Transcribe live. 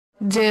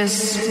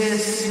This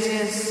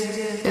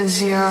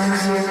is your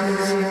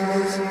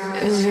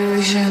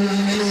illusion.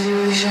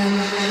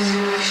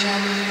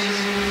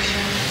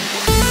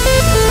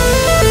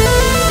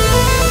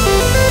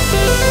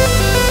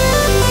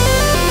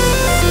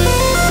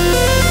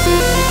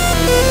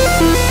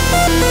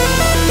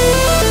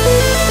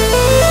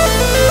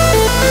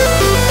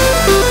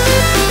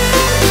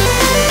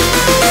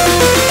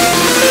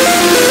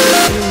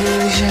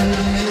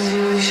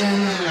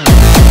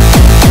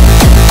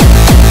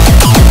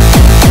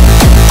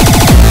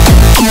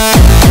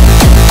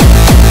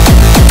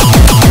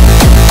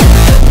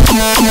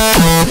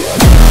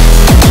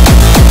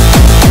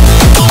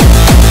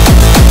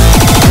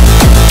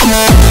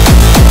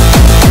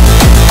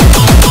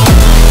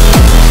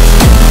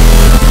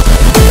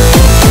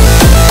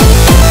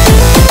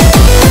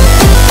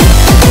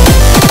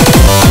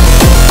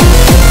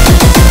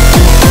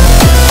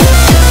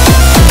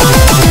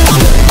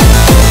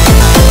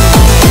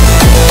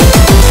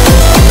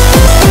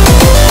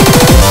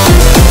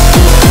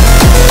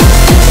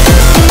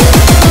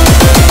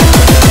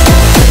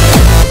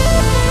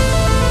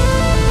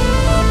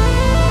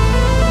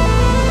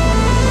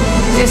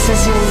 This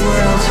is your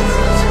world,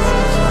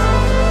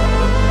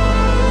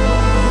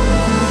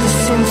 the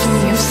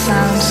symphony of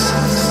sounds.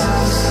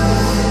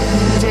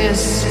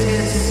 This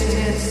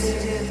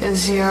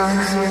is your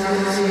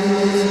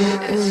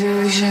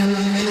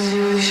illusion.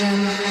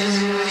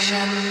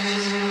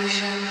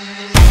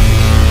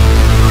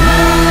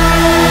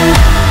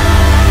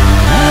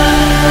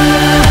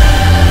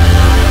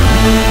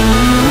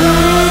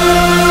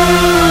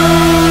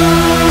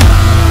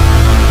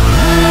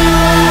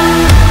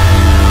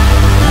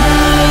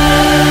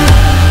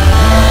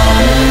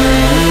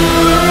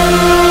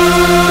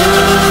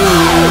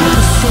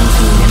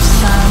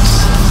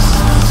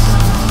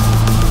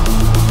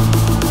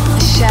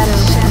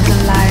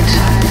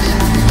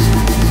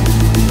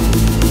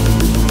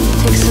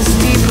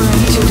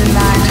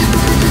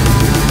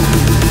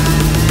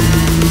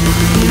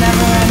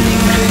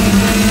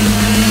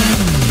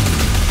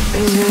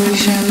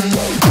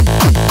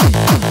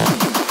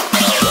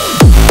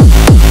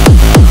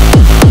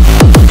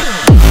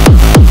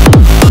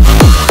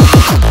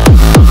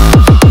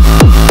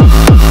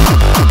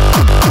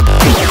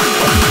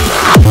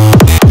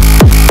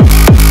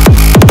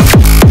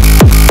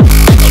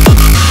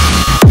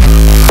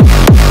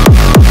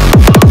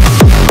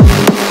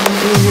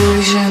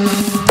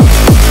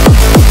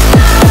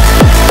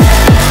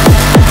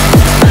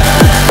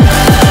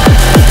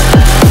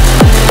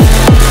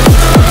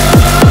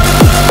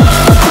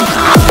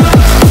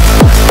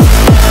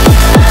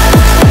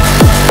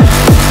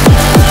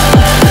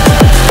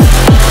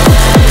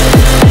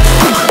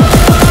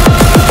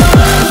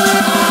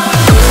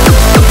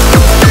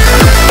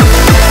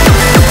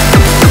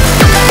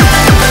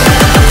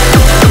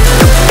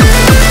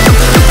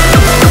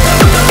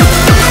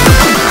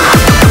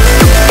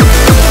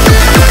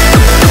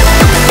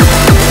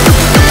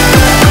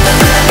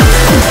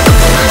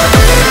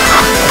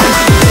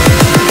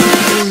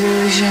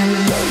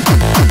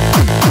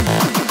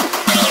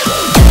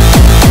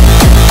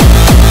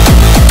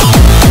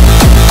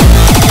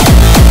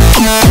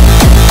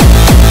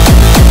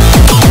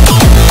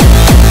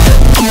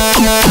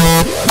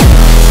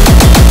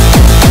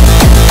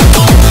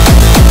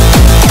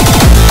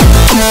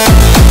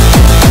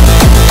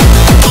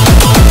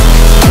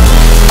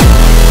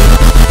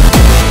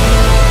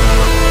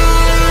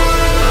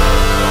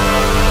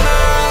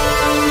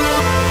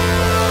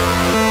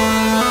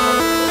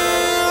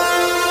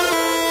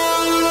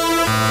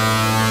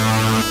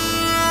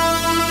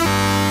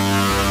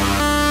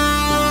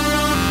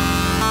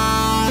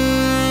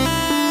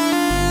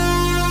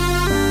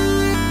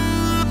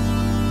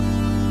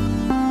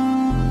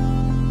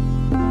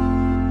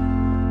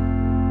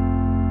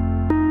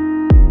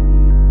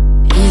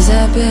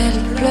 Isabelle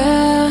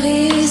pleure,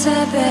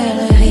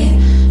 Isabelle rit,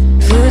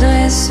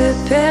 voudrait se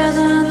perdre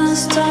un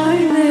instant,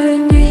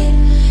 une nuit.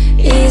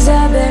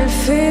 Isabelle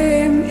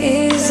fume,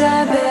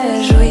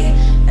 Isabelle jouit,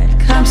 elle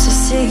crame ses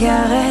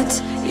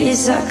cigarettes,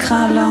 Isa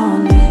craint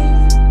l'ennui.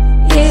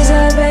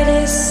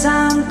 Isabelle est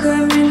simple,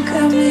 commune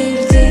comme il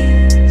dit,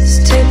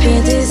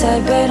 stupide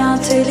Isabelle,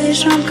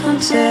 intelligente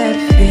quand elle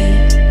fuit.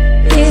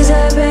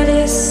 Isabelle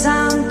est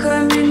simple,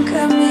 commune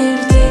comme il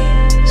dit,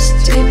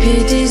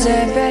 stupide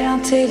Isabelle,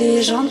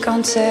 intelligente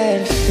quand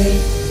elle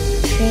fuit.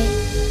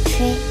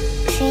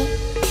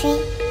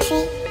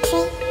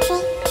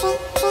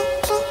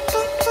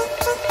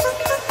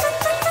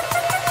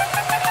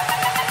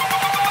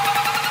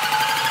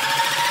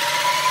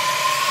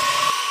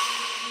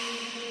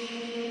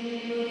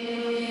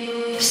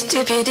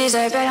 Stupide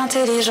Isabelle,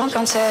 intelligente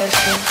quand elle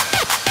fuit.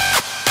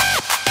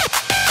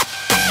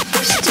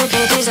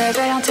 Stupide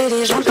Isabelle,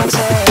 intelligente quand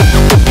elle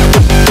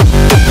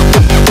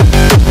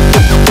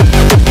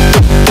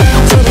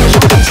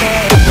intelligente quand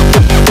elle.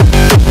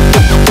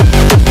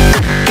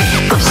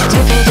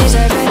 Stupide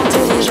Isabelle,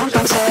 intelligente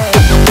quand elle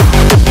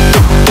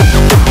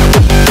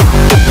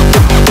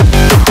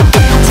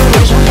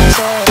intelligente quand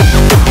elle.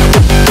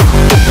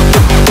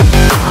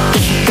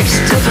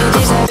 Stupide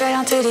Isabelle,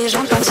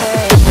 intelligent comme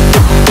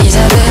c'est.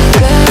 Isabelle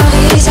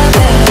pleure,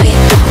 Isabelle rit,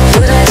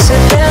 voudrait se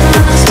perdre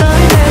un instant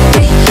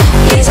une nuit.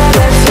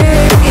 Isabelle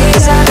fume,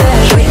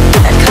 Isabelle jouit,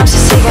 elle crame ses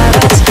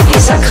cigarettes,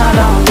 Isa craint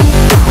l'ennui.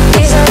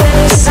 Isabelle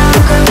est simple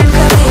comme une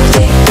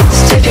comédie,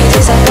 stupide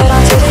Isabelle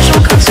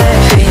intelligent comme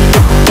cette fille.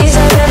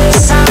 Isabelle est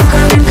simple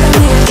comme une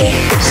comédie,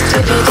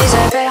 stupide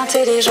Isabelle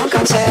intelligent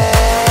comme cette.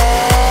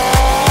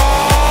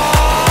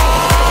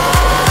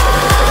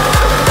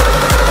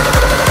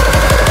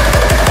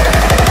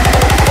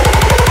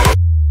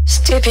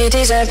 Stupide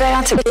Isabelle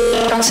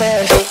intelligent comme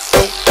cette fille.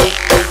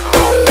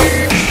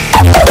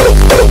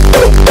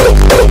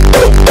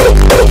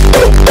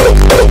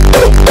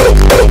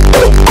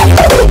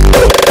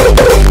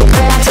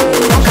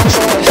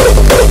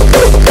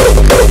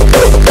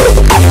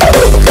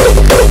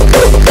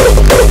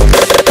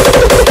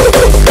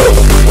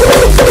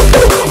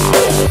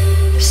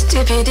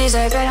 Stupide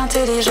Isabelle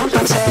intelligent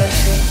comme cette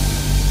fille.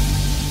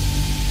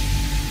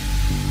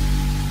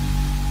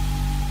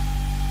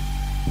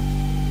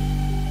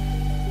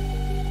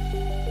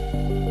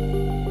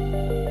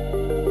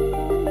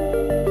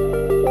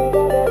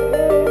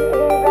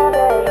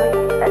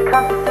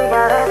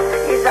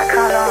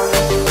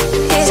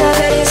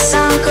 Isabelle est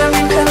simple comme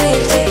une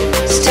comédie,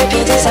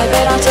 stupide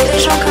Isabelle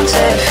intelligent comme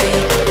cette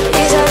fille.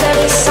 Isabelle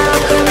est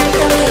simple comme une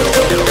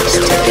comédie,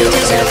 stupide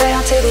Isabelle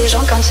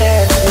intelligent comme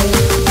cette fille.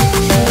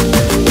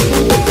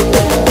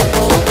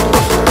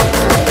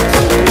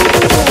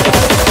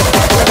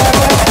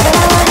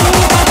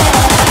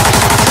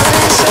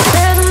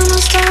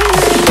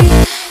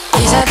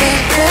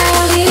 Isabelle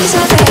pleure,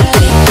 Isabelle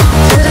rit,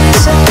 voudrait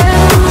se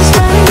perdre un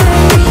instant une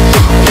nuit.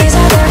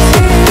 Isabelle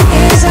fume,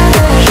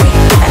 Isabelle jouit,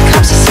 elle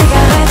crame ses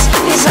cigarettes,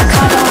 Isa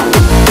craint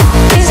l'ennui.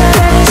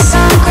 Isabelle est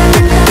simple comme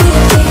une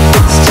comédie,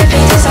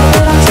 stupide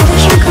Isabelle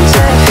intelligent comme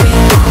cette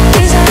fille.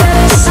 Isabelle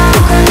est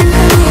simple comme une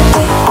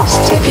comédie,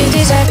 stupide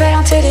Isabelle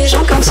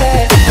intelligent comme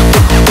cette.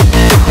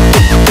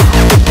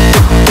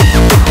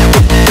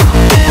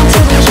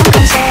 Intelligent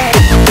comme cette.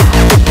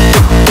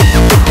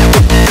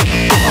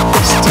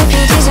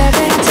 Stupide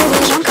Isabelle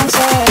intelligent comme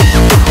cette.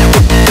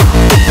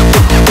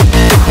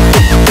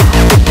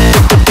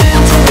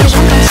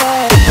 Intelligent comme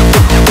cette.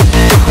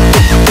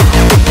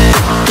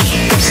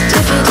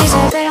 Stupide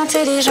Isabelle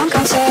intelligent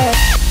comme cette.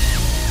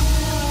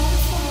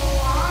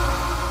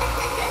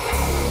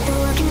 The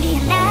world can be a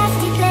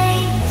nasty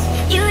place.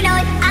 You know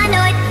it, I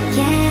know it,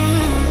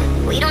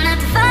 yeah. We don't have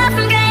to fall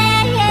from grace.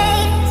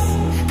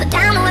 Put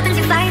down the weapons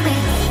you fight with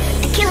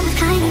and kill 'em with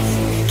kindness.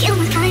 Kill 'em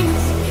with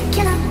kindness.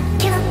 Kill 'em,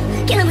 kill 'em,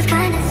 kill 'em with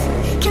kindness.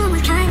 Kill 'em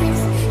with kindness.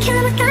 Kill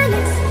 'em with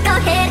kindness. Go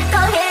ahead, go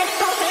ahead,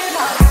 go ahead.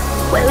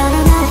 We're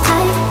running out of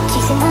time,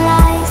 chasing the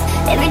lies.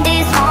 Every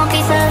day a small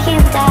piece of you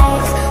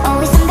dies.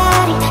 Always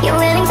somebody you're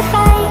willing to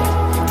fight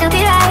to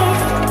be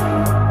right.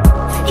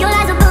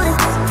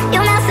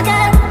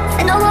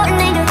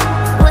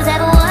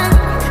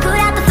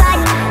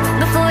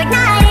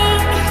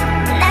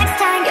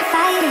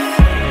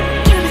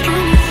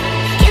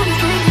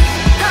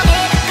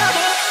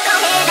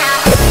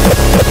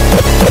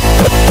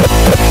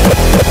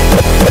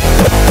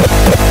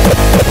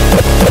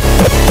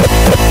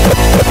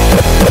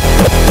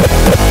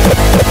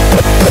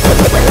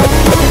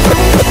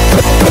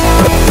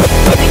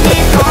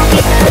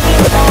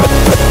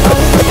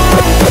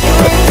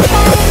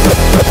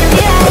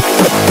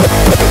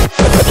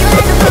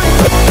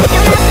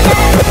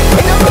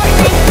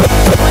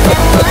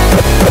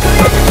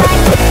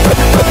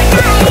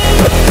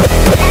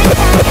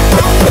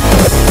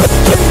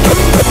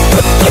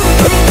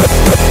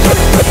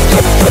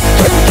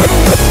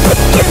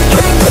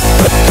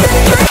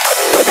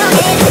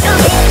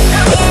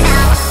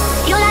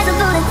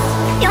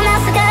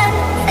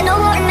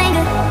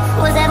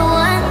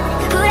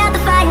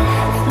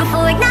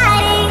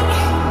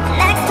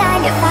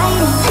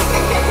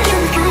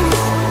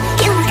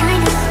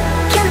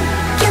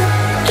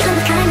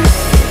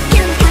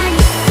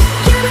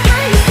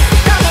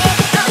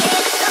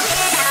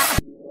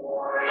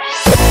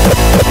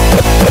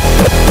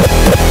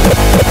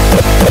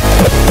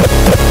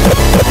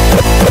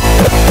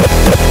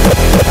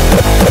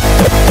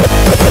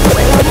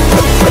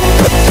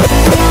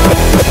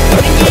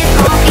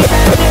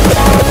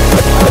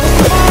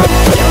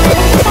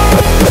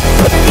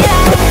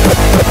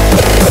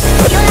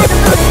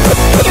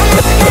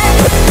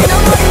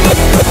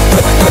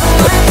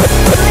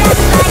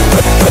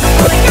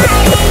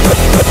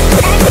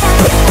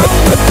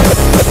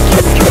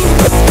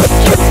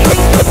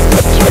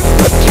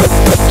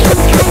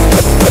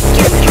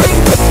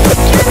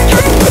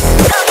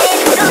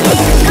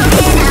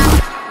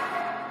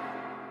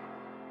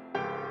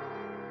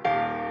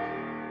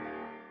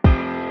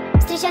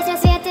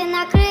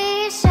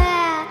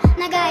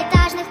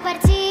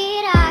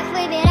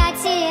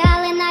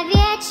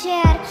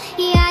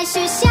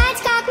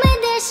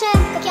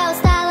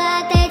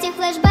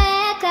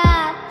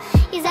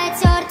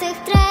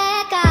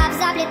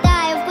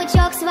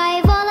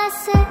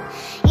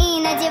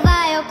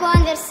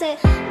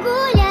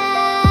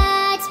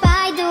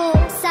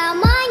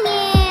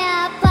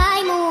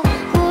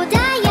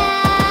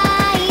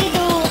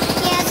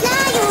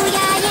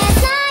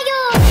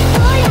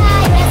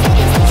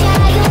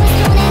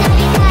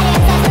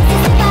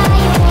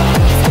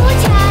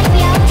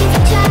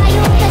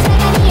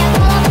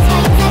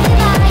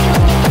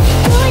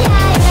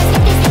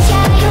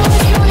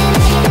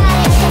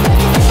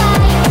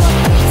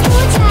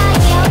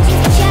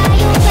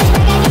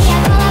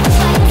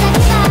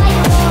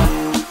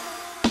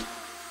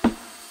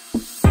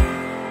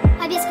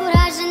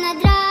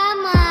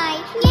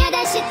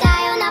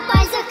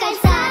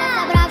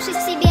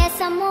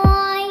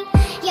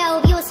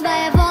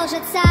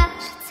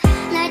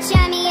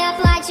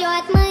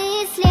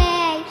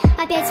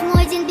 опять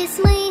мой день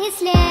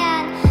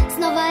бессмыслен.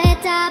 Снова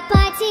это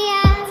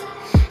апатия,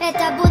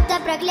 это будто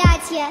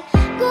проклятие.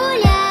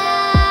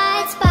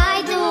 Гулять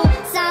пойду,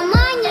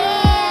 сама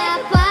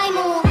не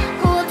пойму,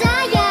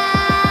 куда я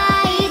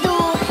иду.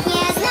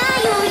 Не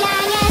знаю, я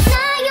не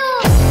знаю.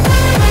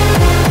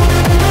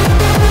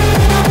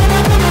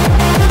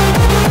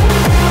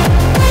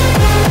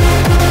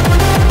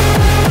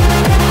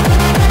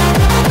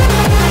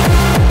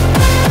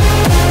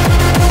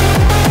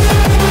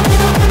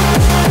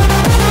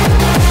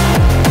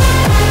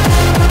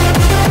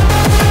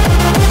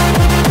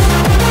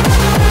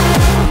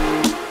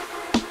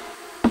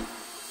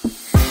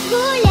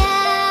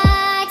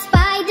 Гулять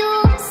пойду,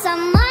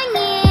 сама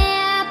не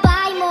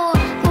пойму,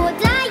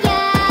 куда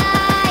я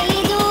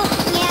иду.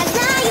 Не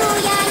знаю,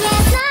 я не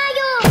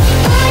знаю.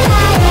 Гулять,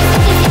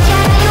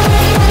 встречаю,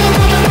 сегодня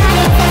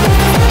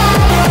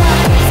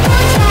нарекаю,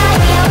 скучаю,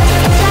 я очень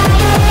скучаю, как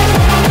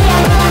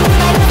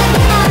я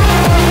была,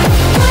 свою забираю.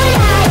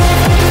 Гулять,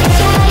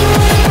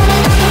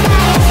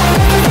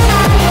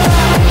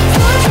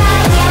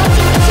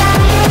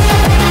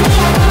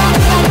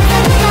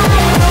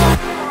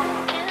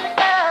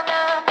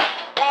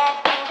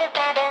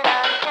 встречаю,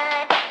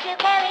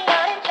 сегодня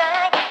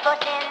нарекаю,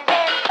 скучаю, я очень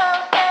скучаю, как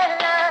я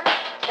была,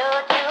 свою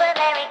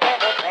забираю.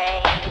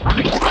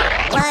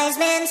 Wise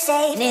men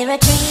say, near a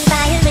tree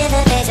by a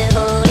river, there's a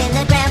hole in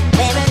the ground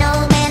where an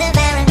old man of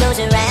Aaron goes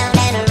around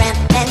and around.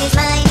 And his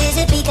mind is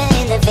a beacon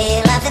in the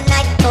veil of the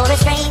night. For a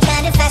strange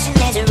kind of fashion,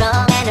 there's a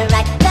wrong and a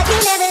right, but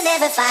you'll never,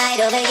 never fight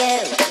over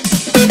you.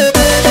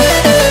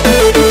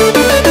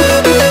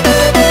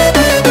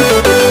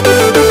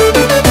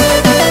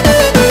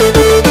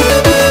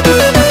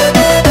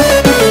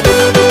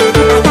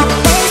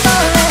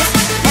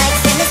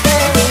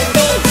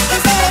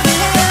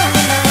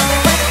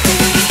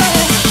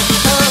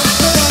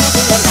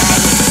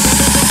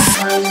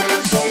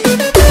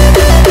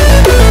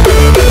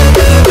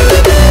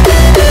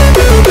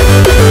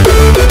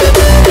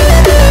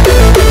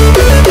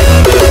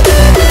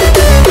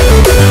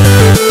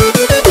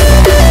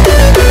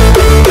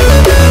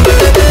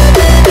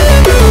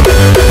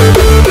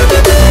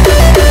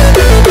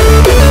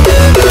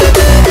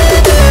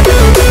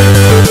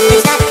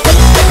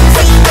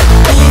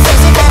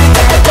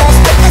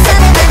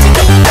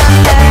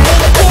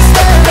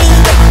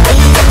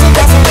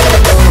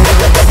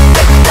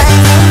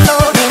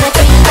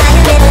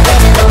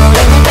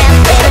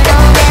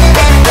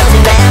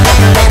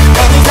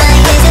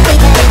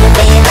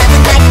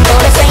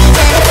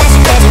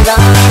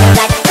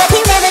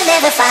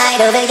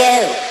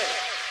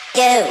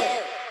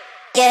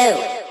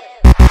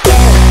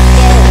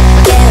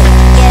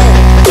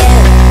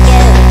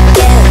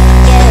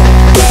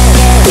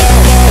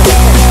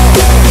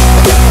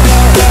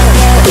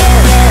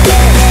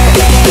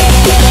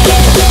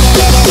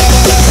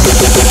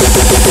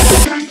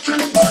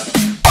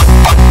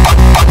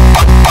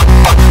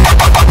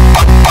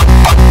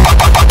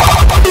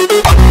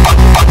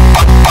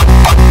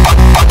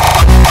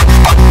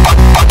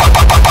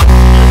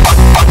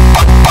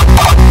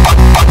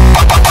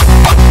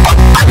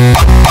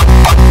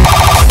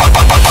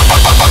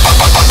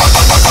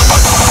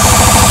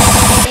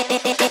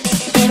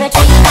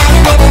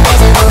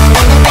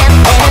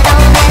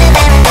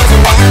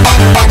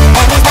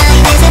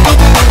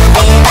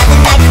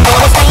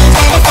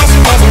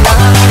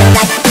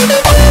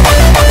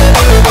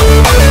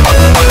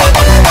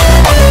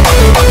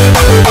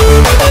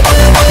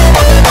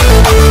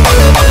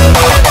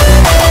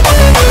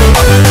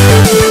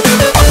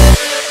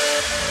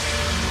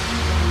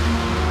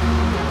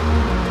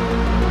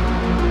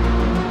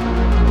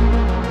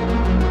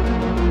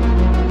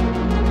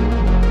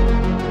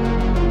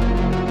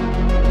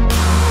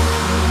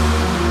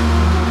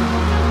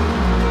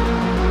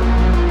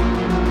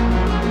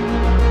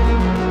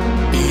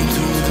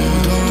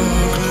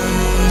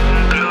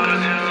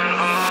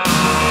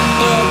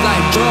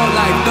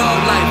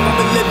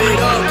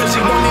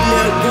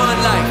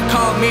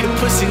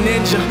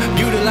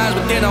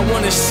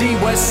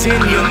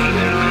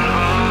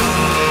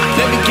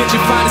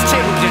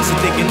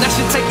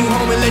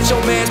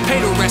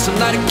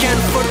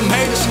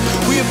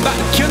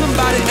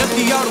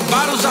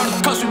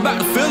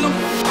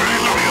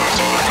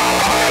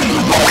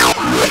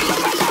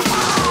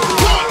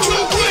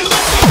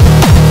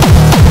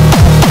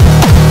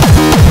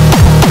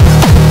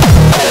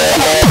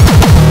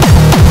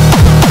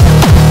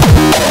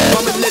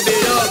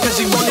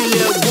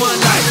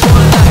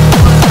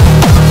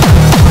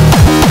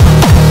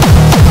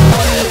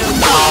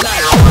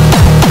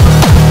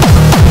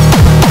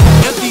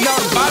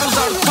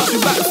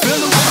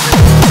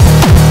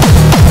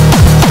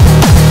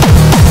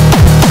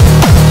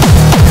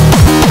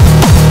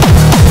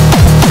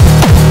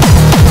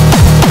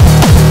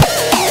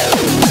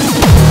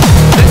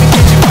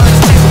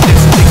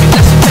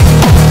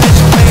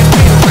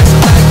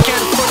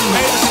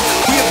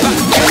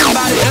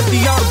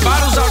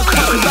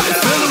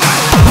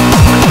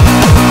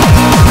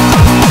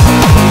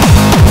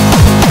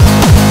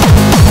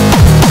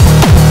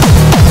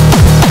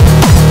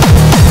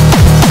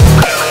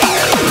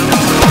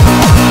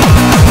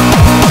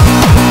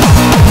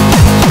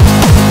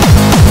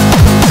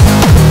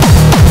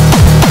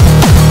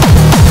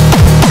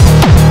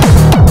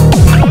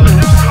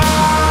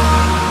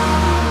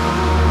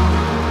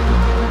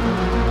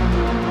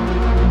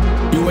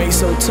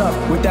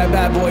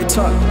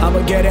 talk.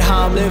 I'ma get it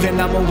how I'm living,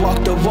 I'ma walk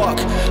the walk.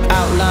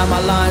 Outline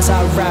my lines, I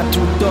rap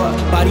through thought.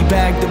 Body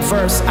bag the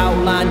verse,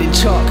 outlined in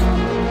chalk.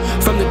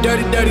 From the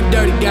dirty, dirty,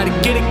 dirty, gotta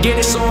get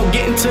it, so I'm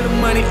getting to the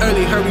money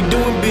early. Heard we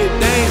doing big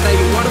things, now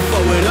you wanna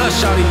fuck with us,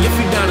 shawty. If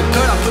you down the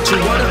cut, I'll put you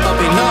on it up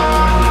and up.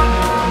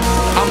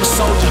 I'm a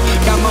soldier,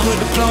 got my hood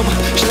diploma.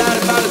 She lied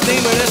about a thing,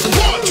 but that's a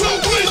 1, 2,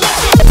 3,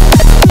 let's go.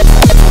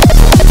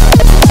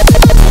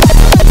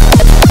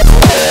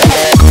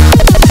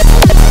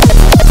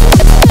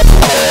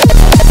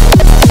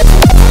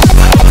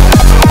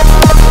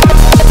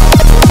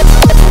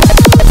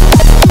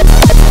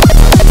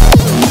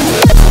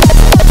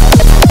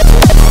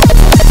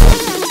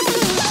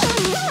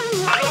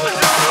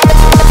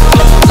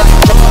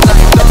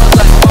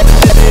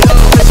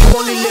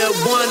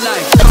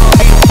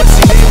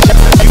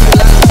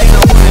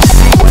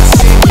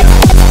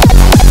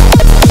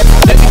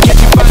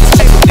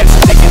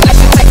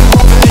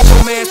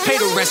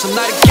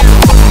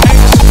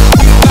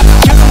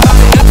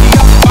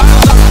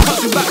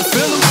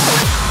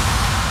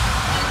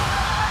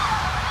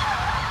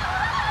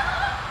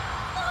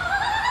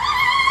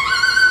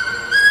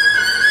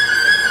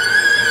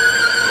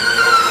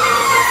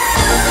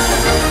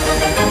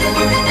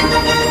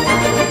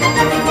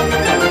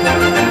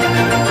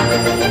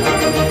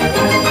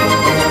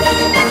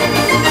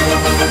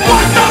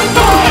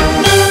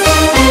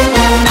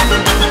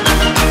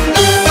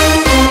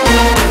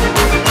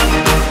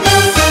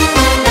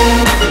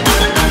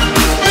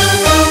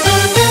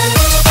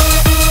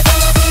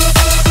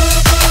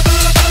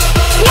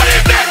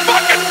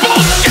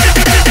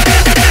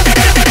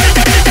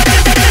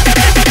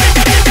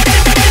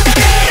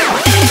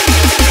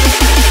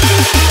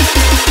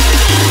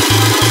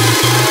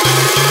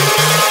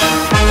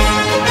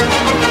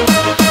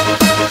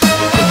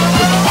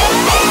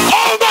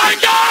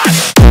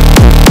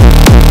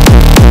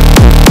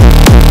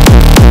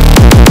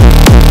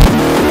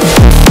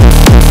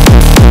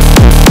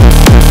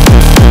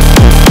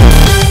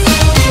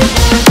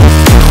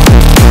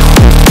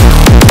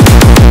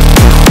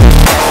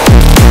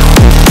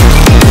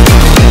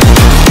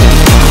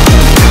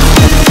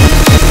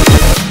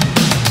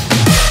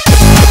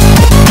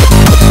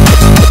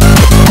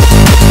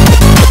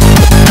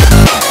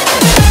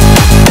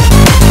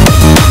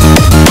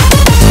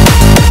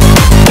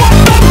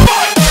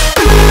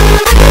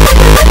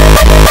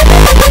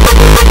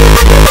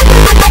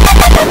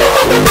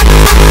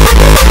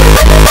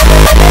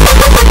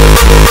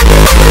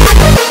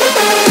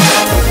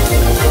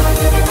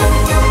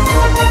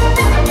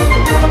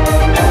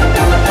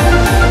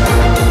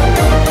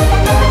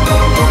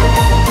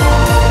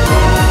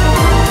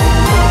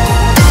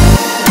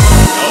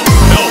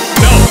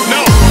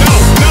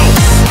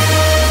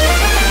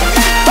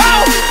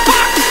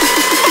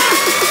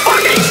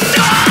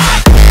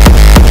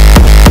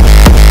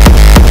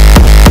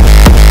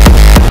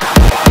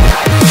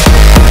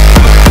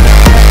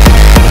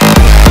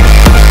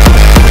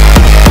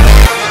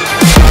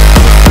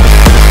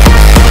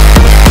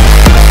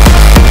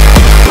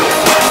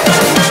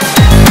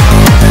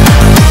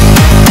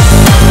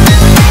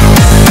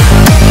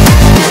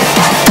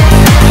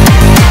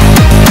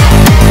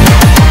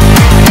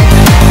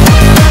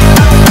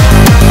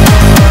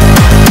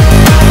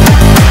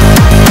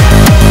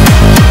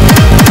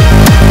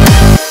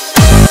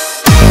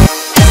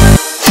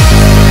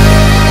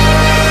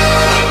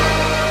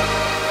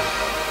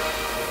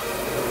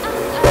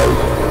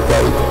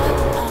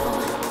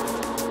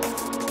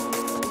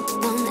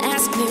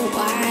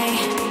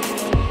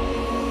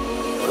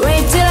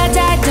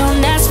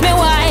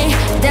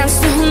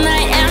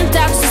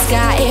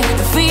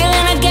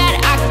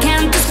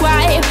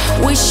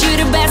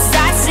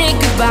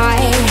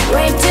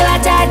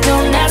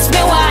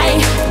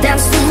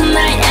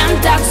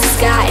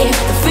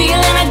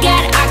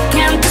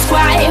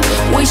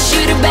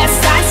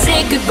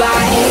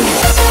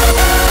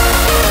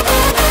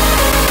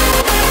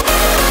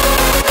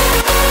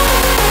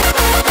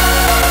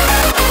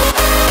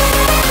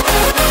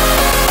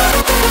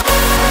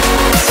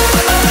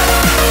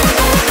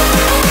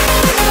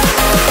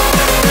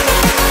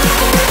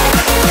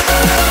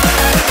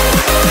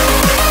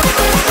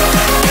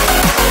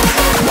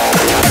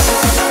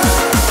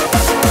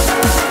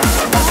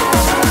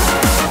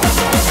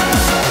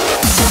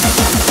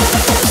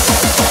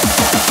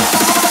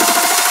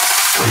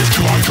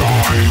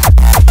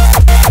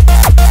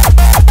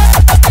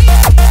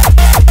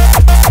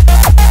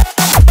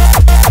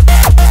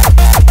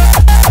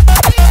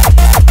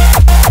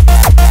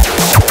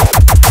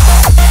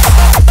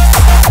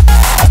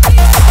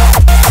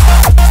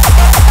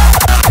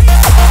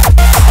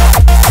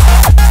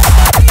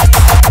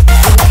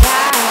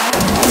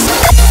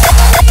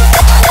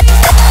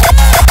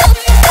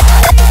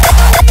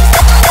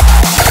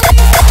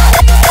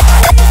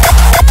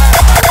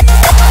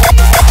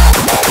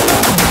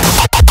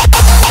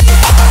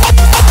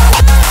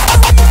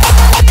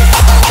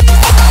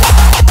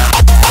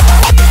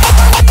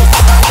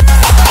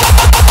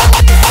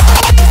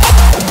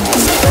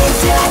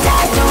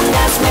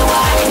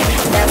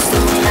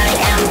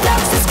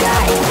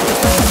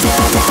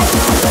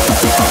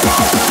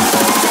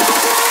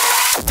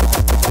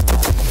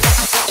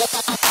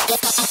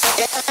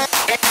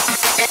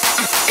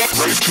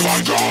 till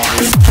I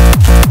die.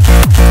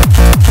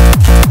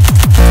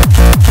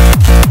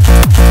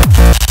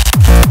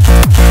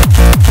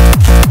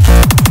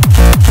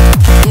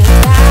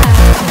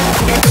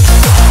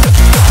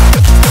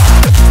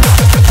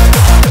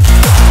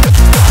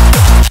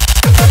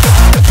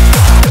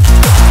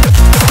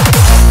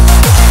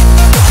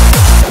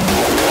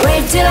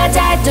 Till I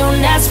die,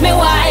 don't ask me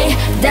why.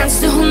 Dance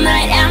the whole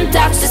night and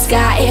touch the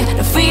sky.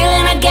 The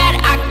feeling I get,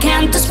 I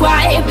can't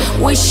describe.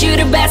 Wish you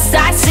the best,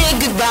 I say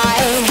goodbye.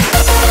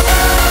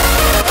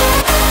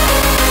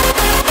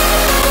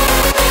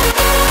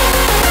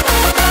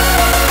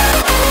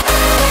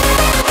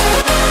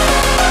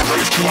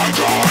 Rave till I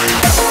die.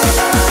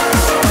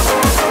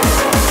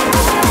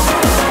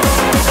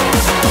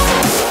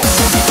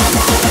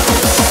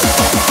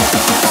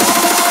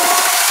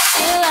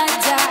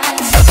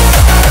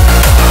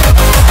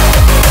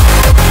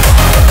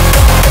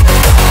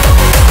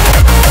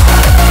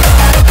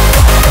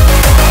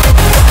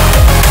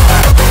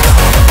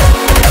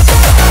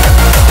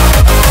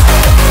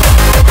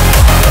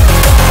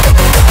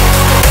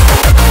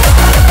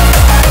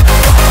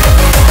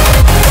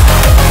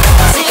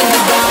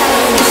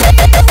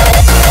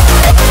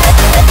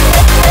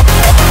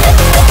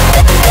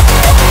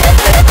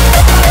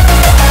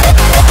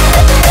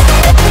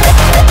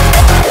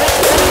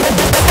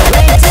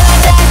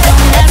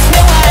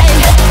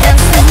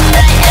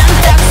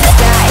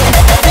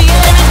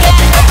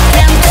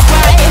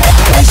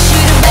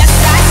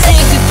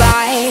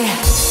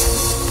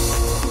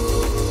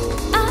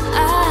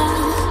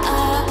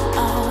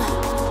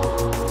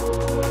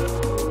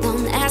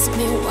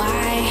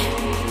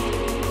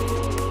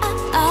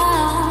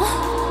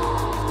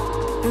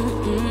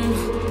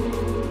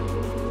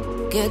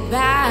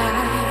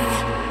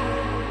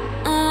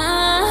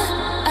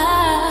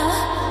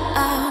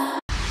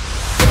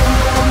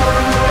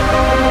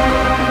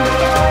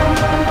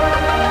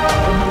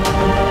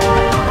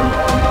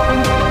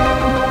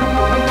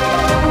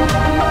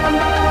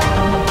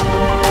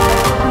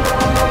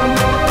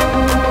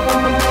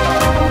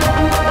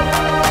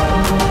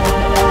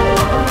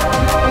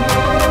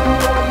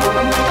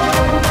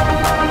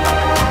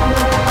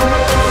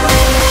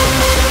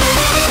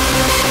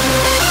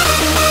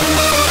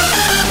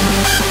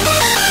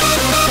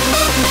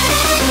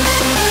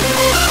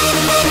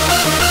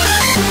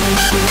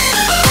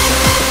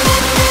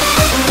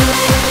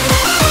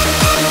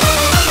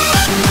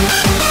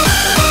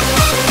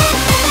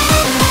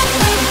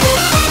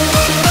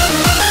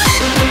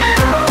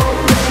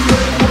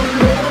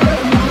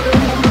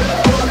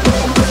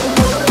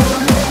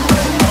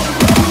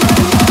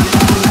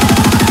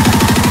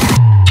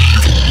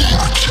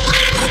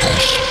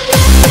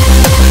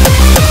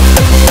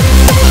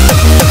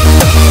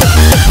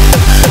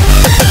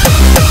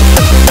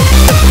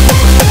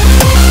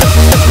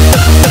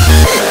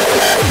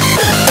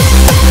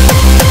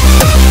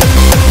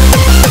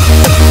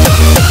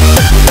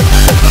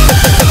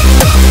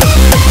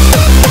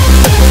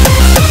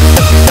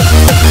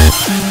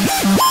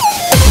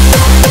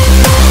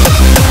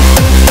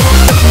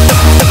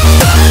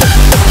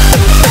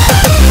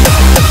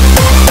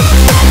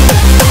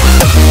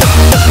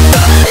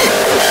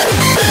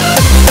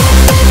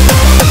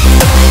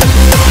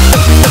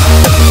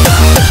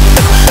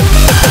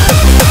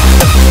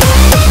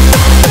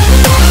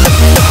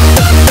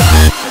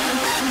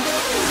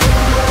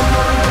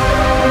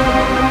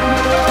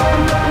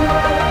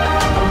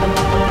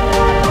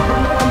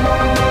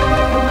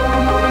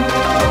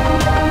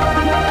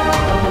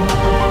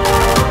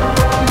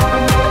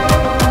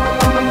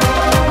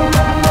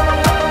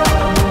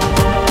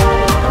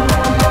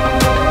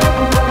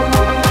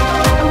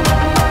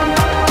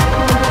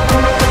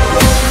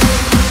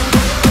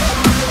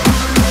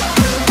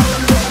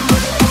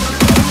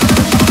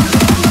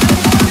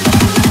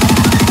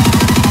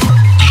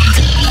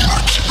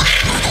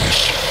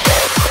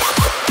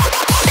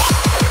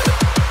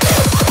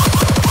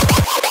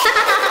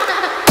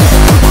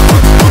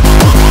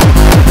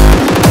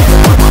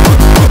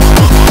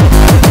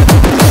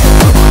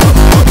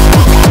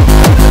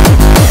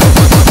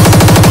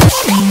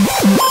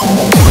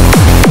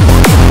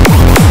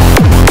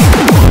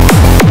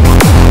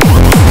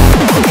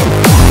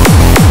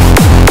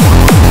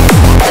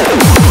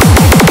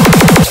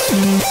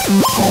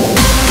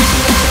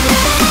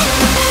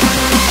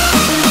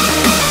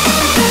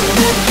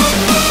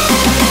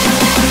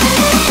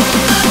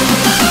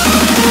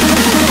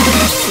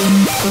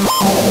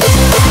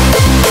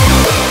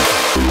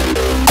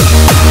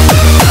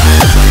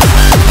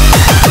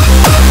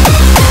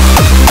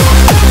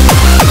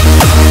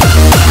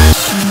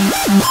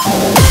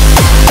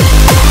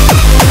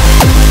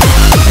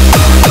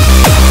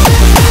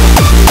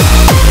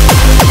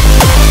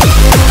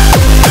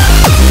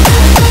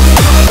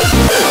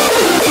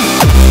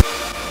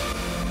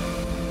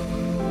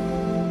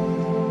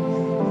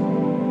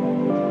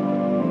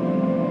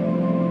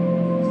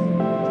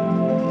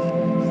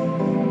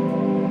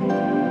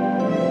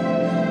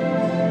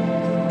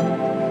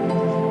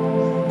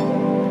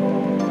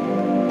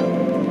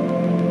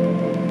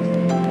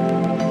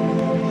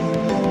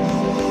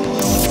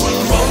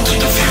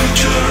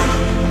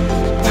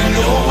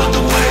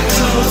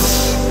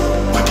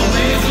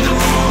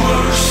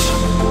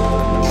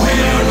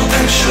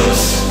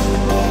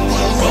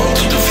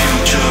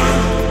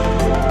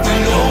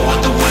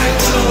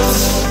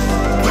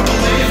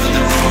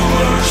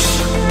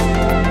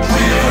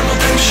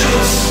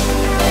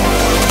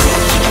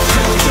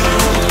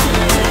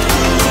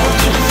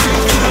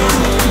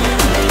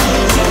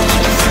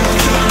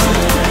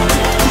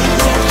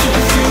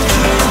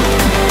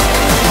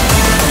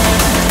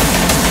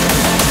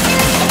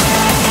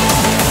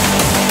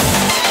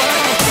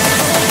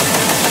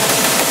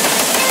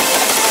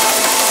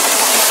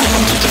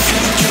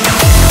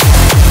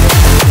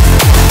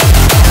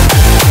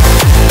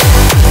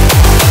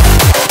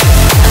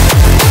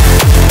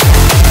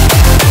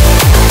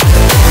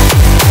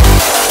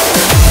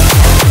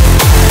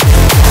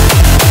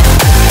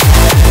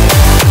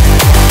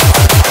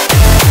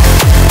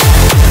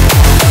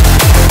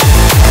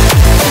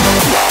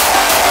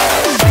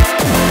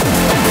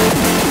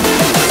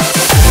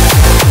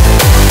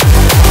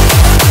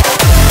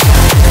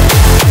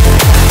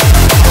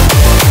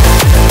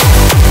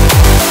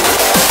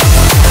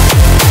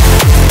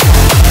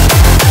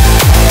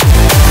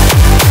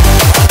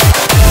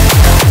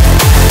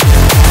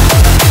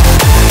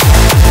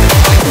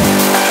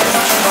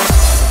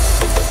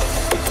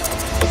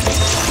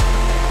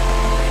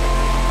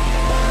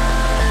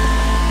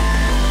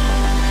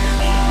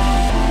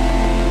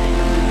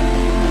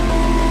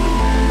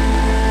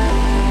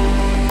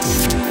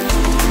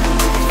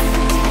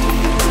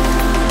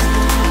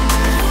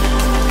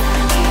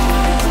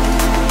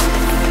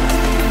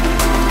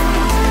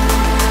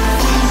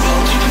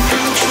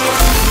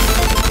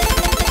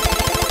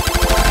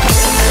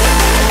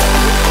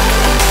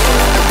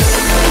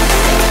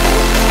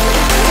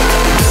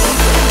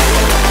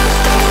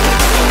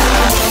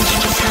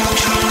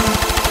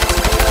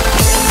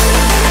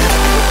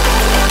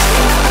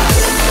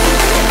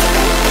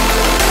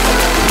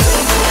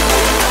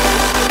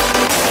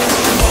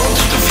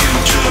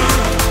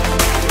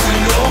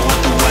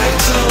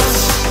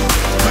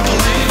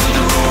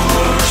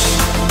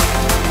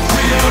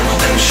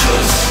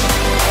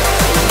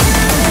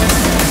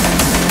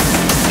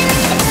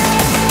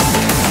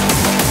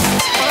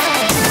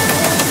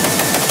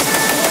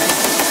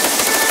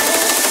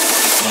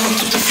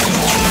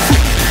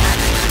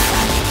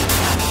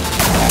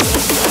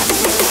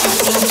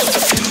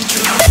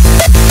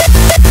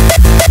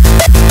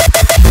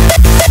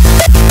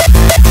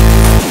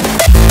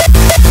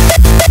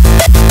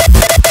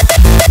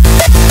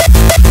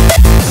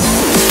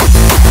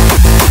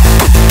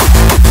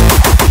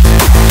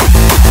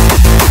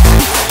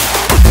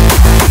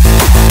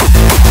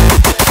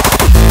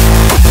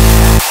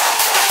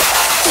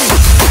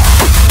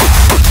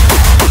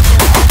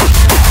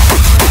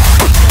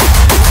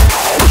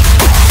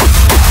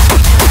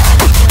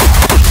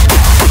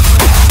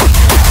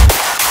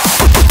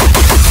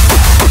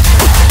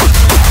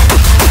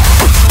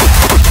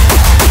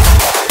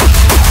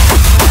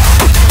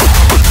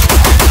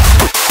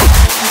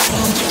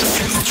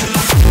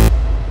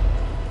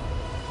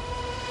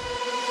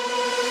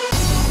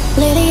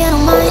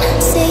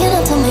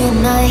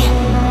 midnight.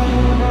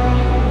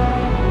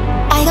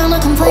 I got no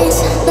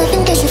complaints,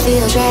 nothing gets you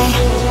feels right.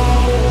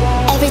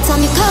 Every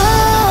time you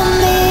call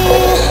me,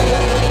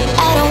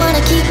 I don't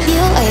wanna keep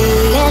you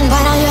waiting.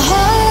 Why don't you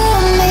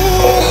hold me?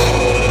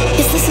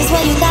 'Cause this is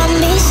what you got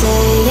me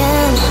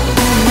saying.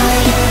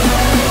 Midnight,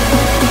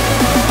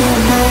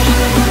 midnight,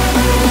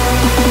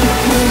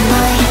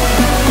 midnight,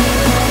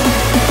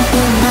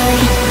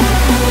 midnight.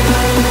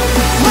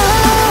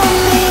 Hold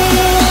me,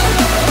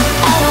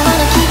 I don't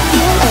wanna keep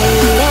you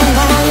waiting.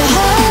 Why don't you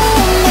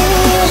hold me?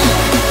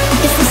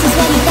 'Cause this is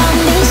what you got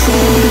me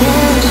saying.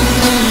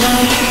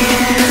 Midnight,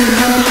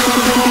 midnight,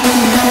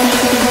 midnight,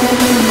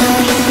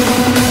 midnight,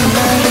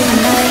 midnight,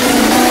 midnight,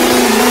 midnight.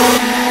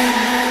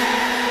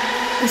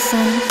 The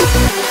sun.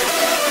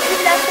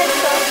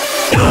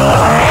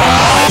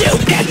 You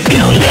can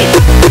kill me.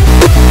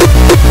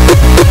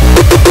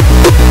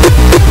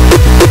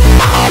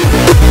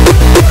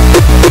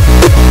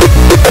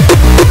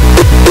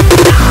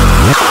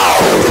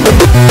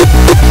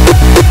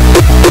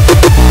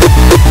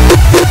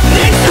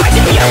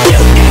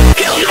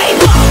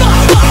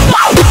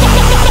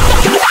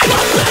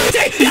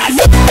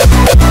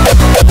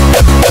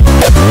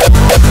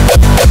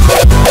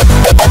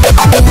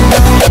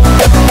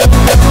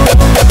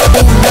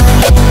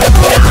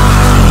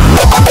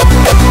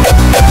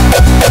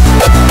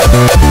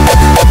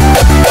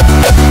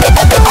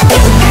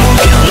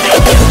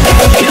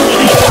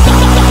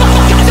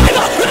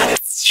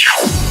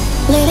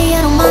 Lady, I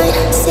don't mind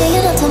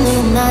staying up till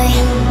midnight.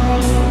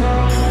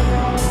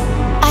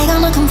 I got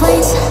no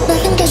complaints,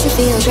 nothing gets you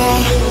feels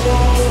right.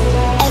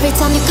 Every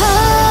time you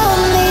call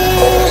me,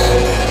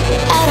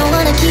 I don't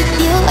wanna keep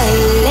you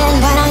waiting.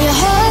 Why don't you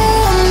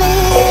hold me?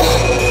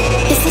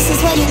 'Cause this is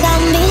what you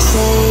got me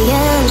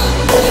saying.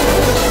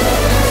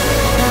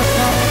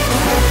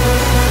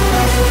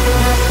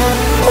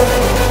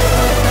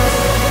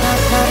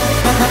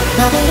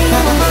 Lady,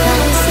 I don't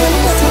mind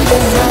staying up till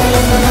midnight.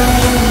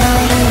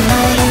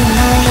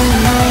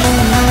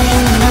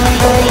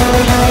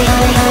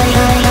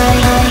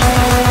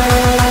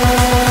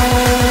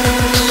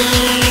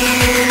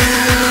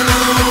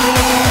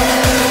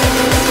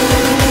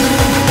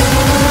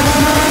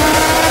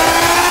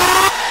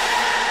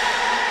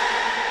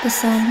 The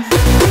sun.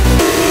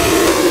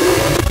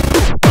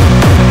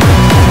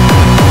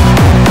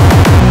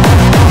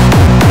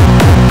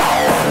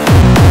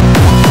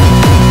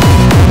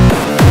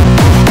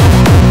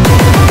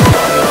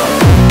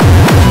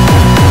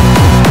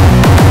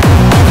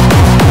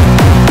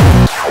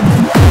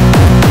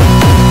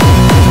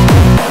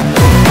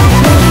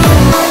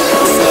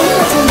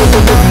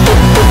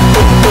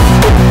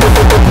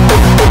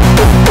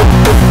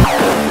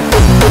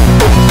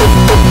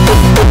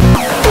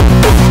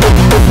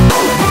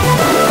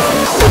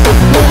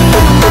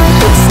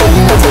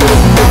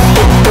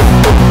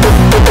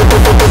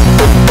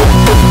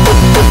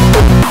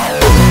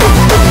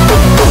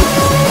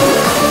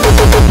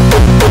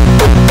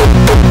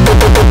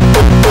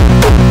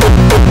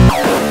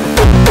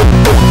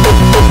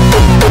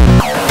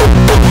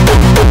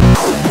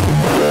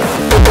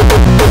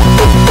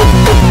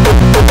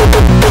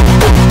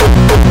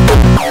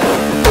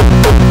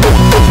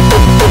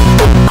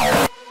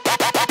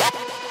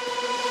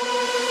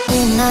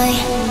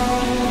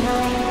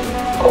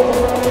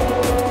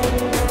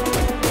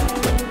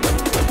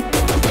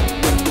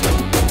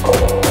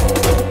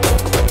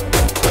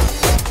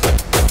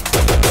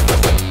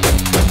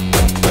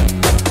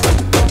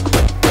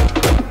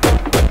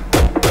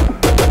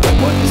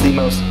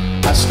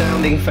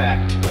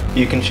 Fact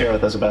you can share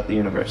with us about the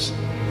universe.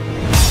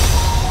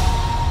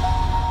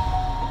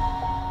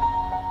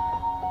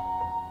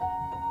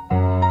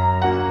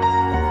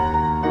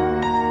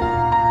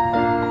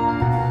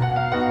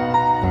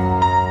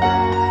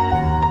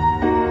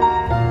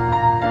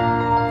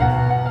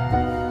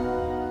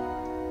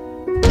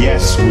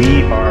 Yes,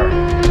 we are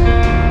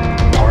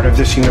part of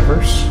this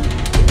universe.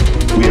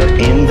 We are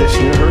in this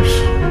universe.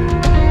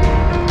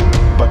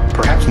 But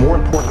perhaps more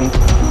important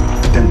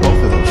than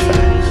both of those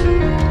facts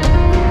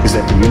is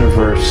that the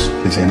universe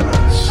is in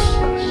us.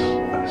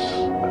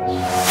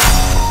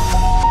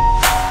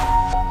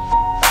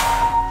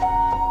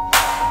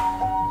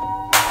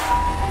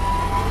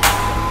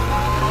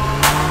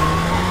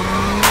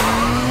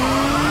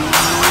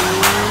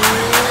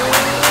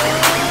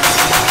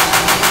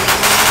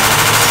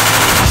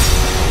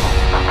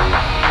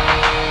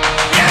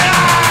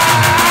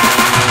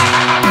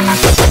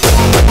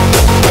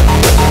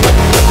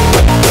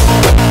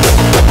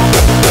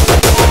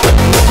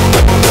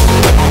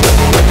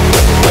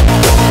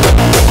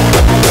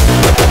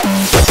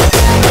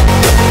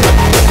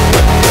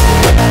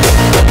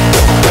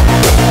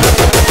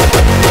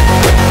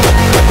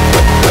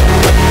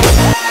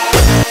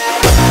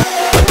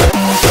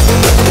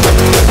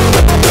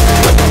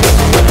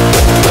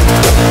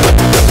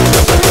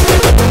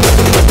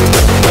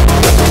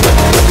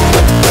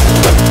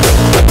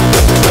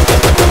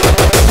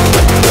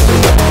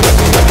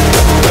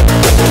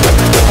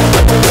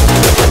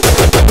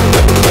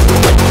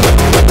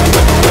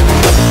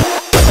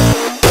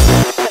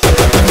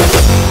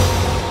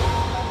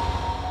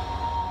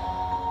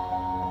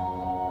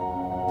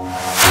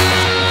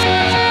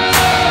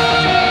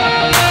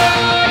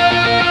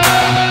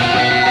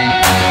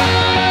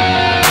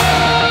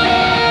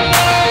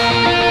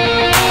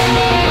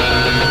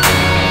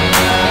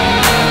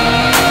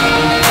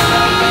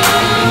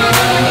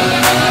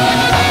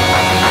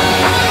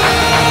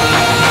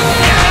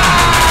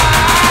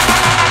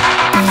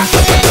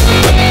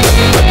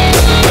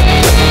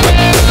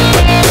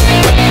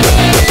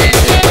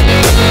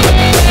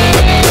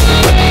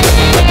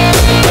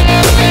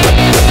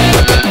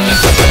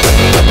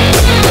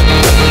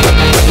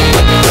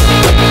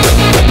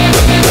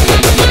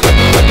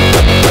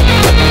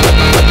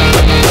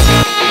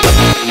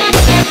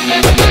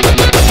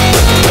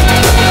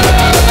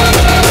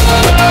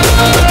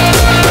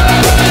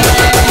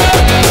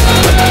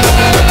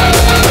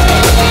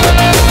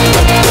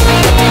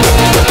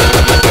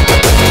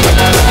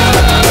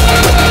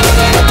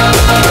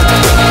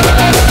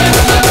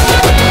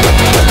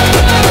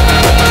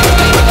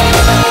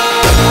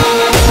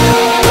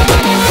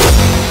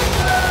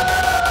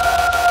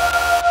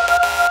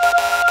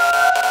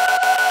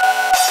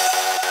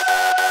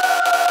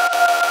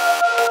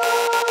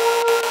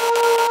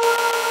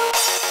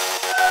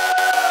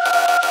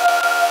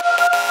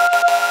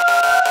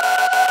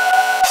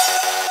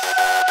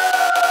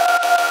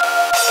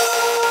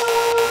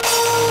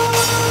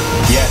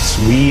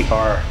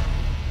 are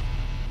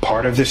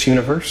part of this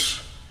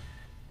universe.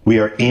 We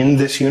are in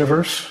this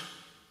universe.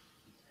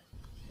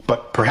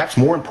 But perhaps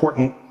more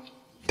important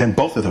than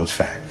both of those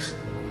facts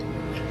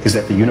is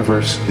that the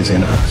universe is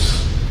in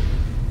us.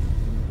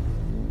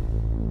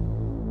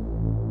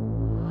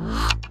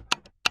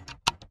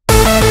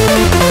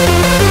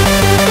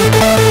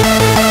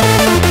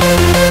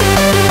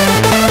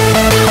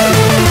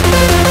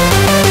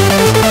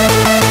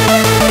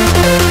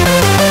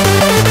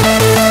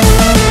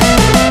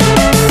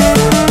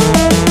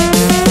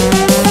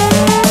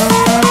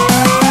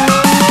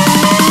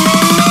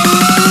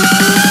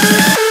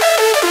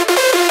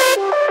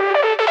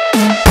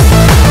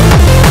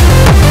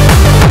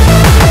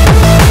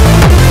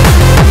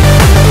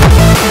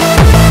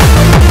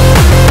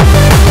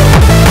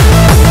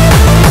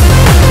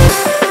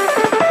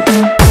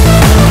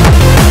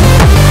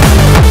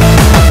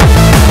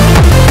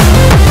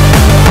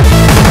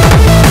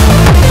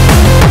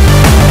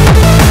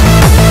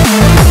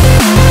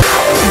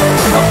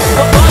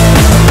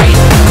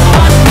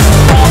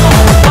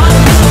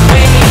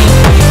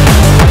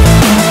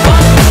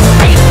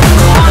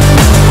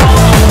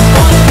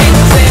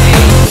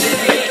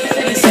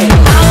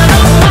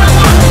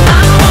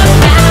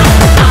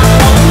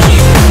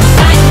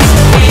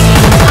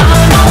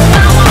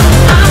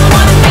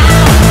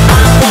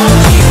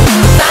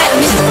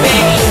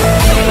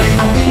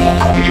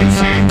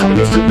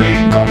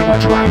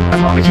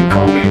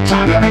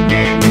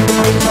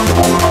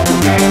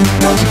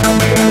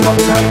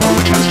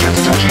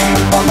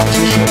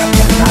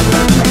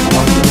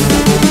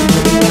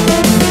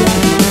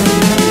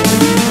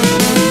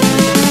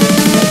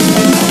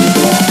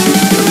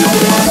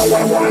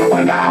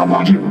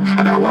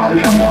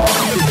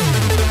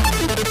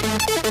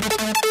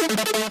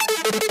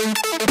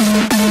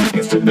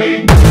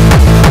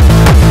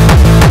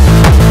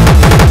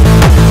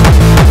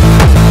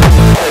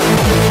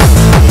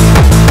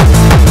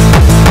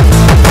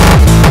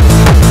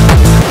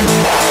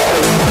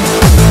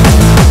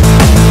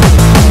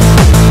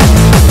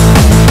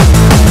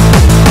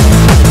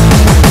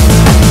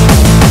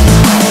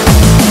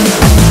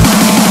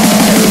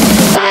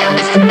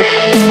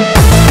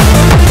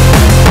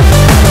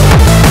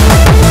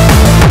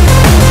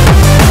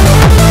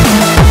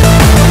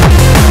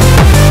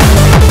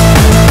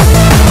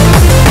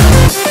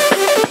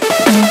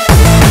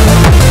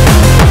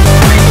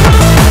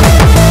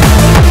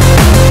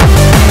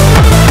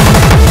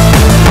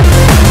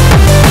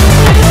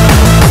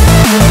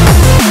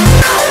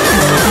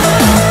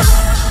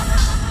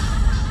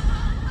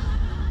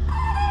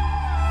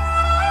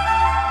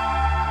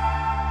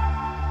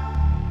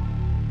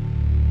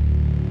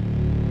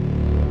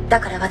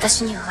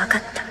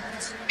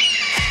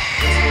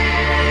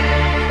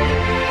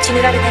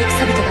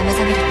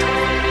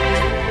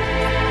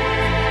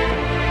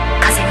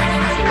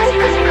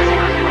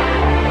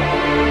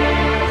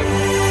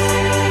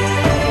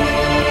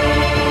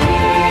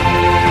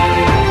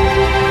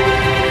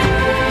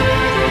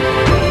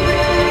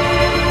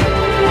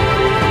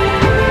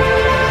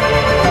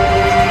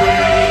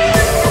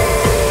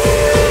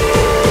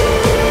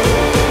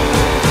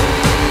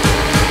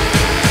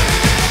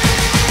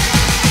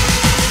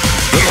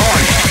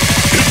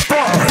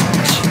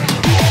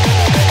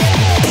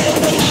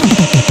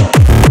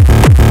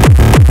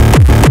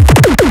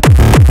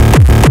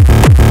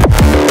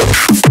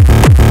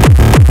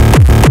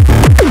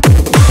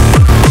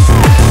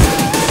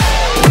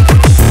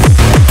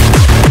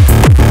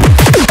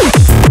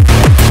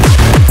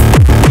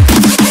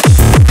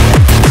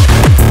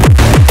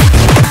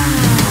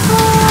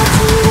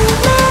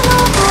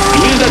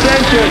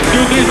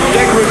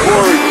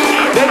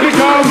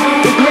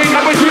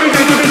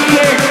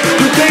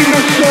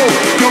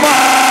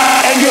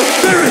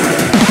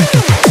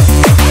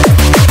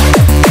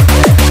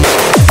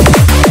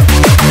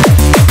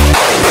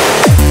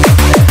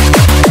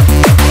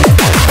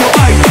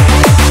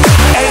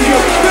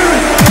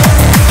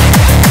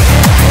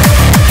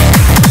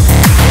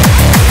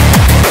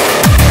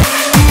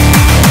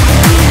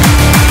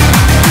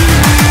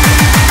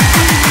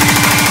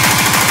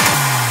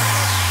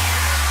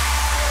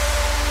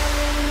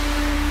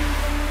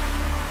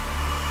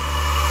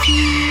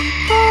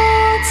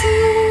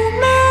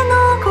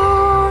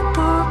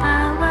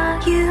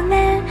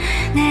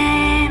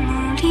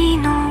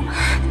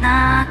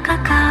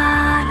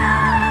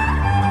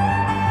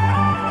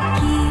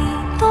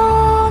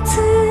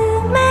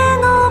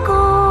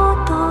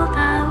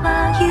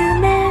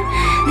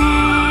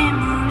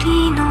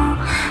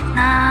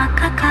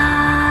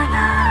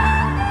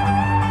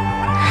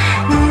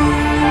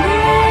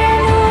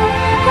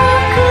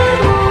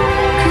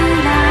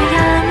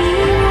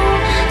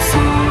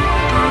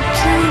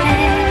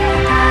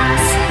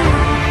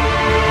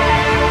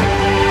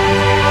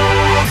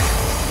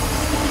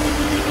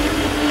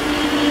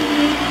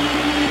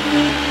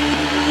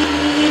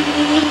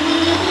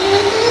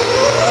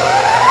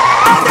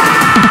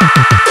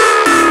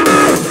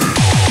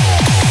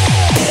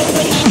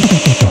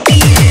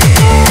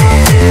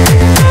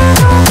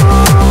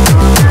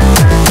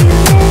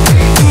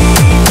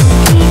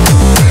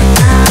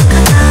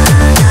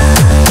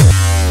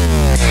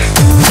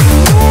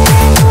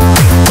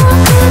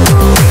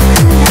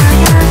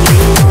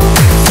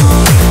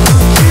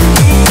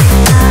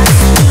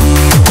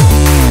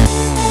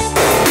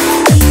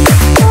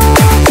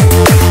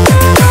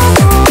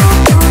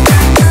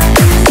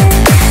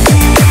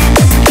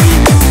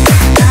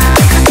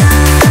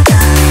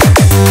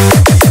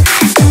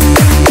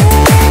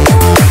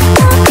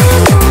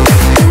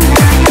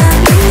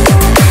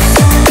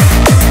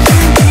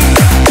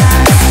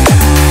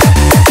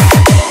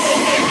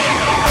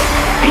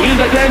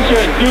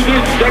 attention to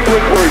these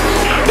segment words.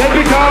 That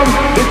become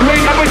the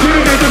great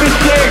opportunity to be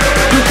saved,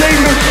 to save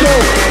your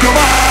soul. Come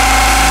on.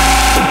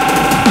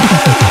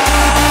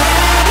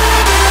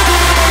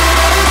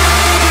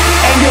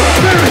 And your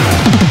spirit.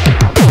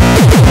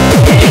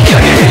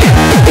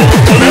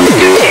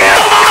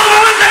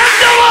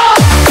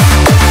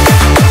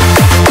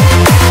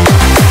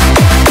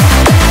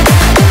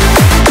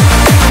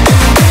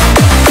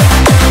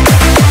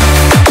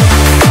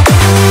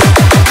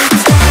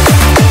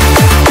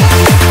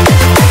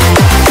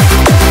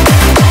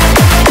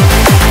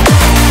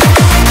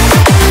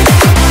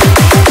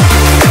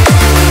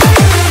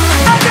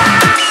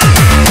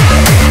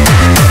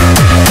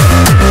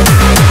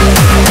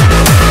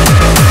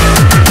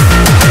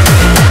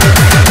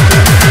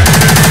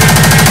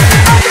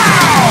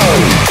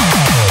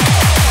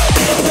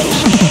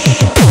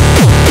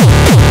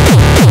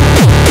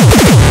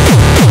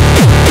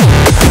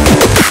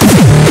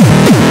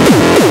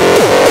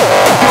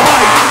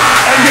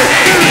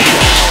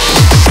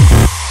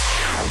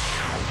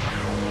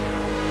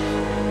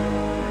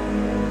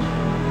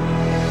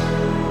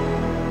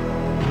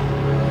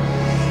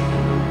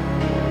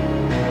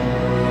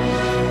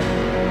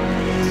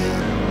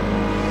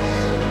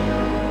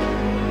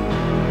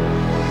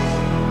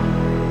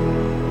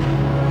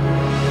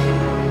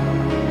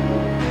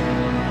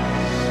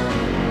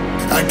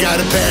 Got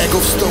a bag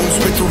of stones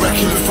with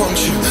oracular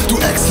function to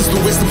access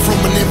the wisdom from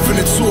an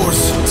infinite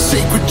source.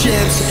 Sacred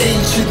gems,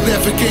 ancient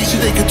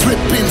navigation, they can trip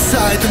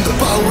inside and the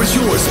power is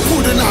yours.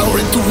 Put an hour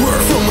into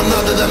work from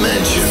another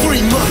dimension. 3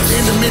 months,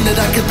 in a minute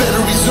I get better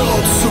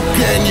results. So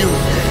can you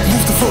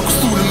move the focus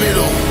to the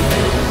middle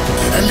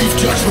and leave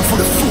judgment for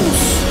the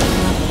fools?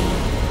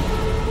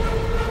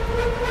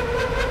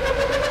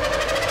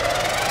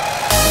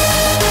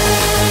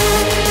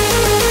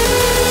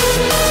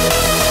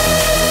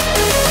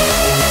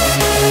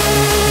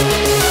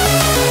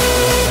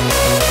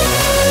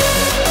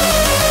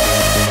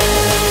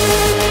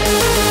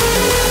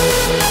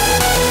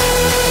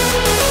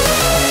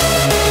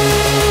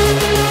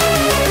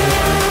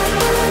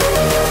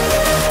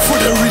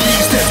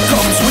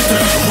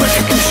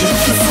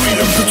 The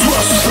freedom, the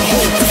trust, the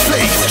hope, the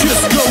faith.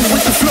 Just go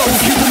with the flow,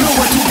 you don't know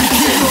where to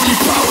begin. Only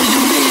power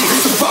you need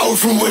is the power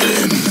from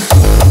within.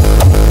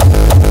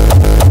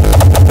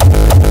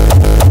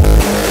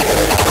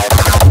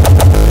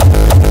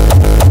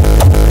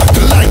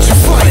 The light you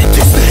fight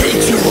is the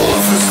hate you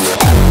harvest.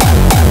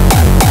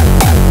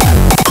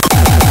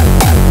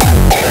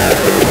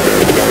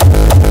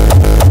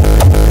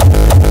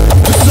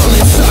 The sun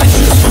inside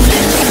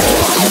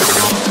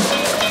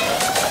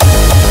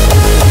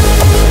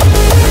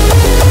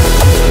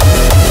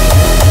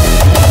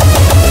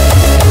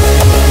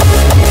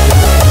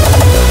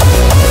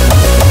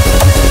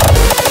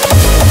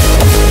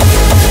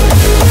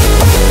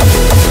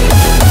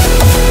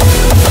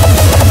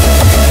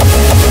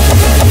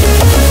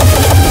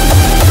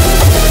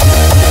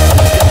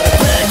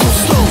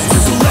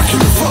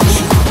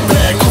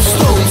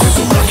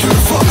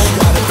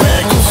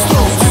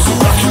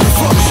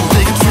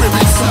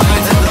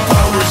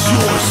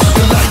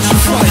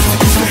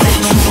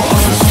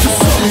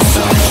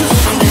just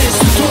creates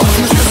the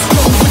darkness.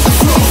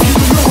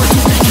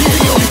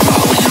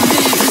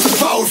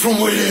 From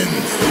within,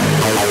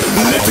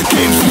 let the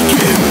games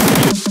begin.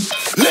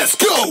 Let's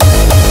go!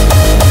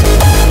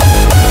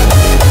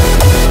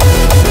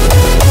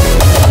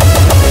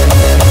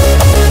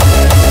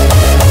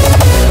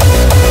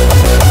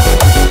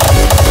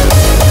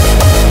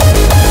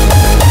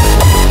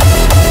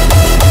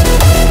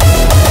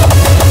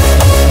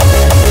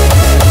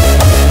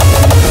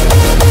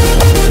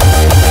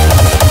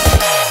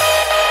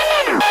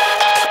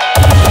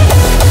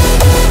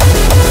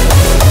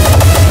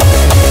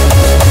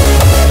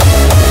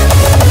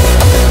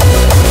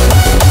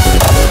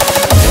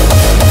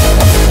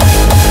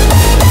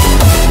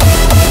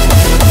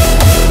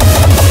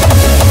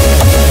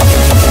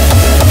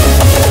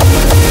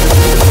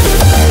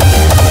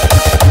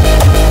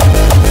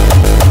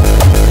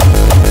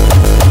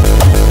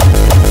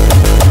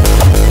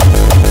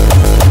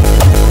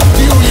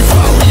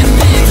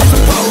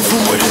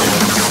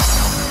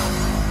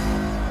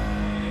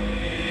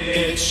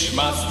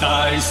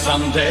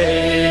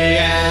 Someday,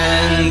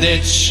 and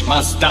each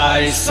must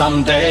die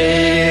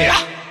someday.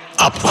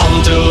 Up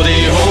onto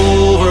the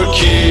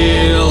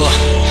overkill,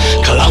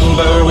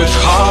 clamber with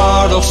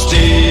heart of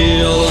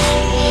steel.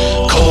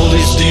 Cold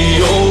is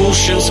the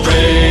ocean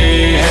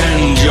spray,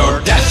 and your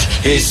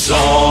death is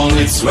on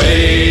its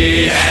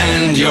way,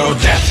 and your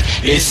death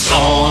is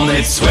on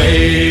its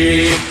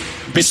way.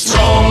 Be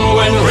strong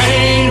when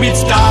rain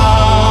beats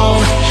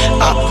down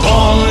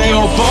upon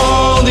your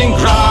balding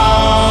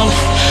ground.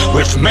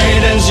 With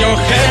maidens your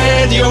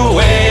head your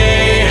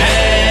way,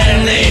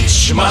 and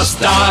each must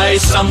die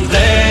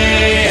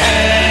someday,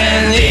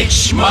 and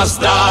each must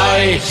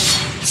die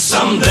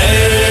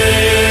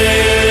someday.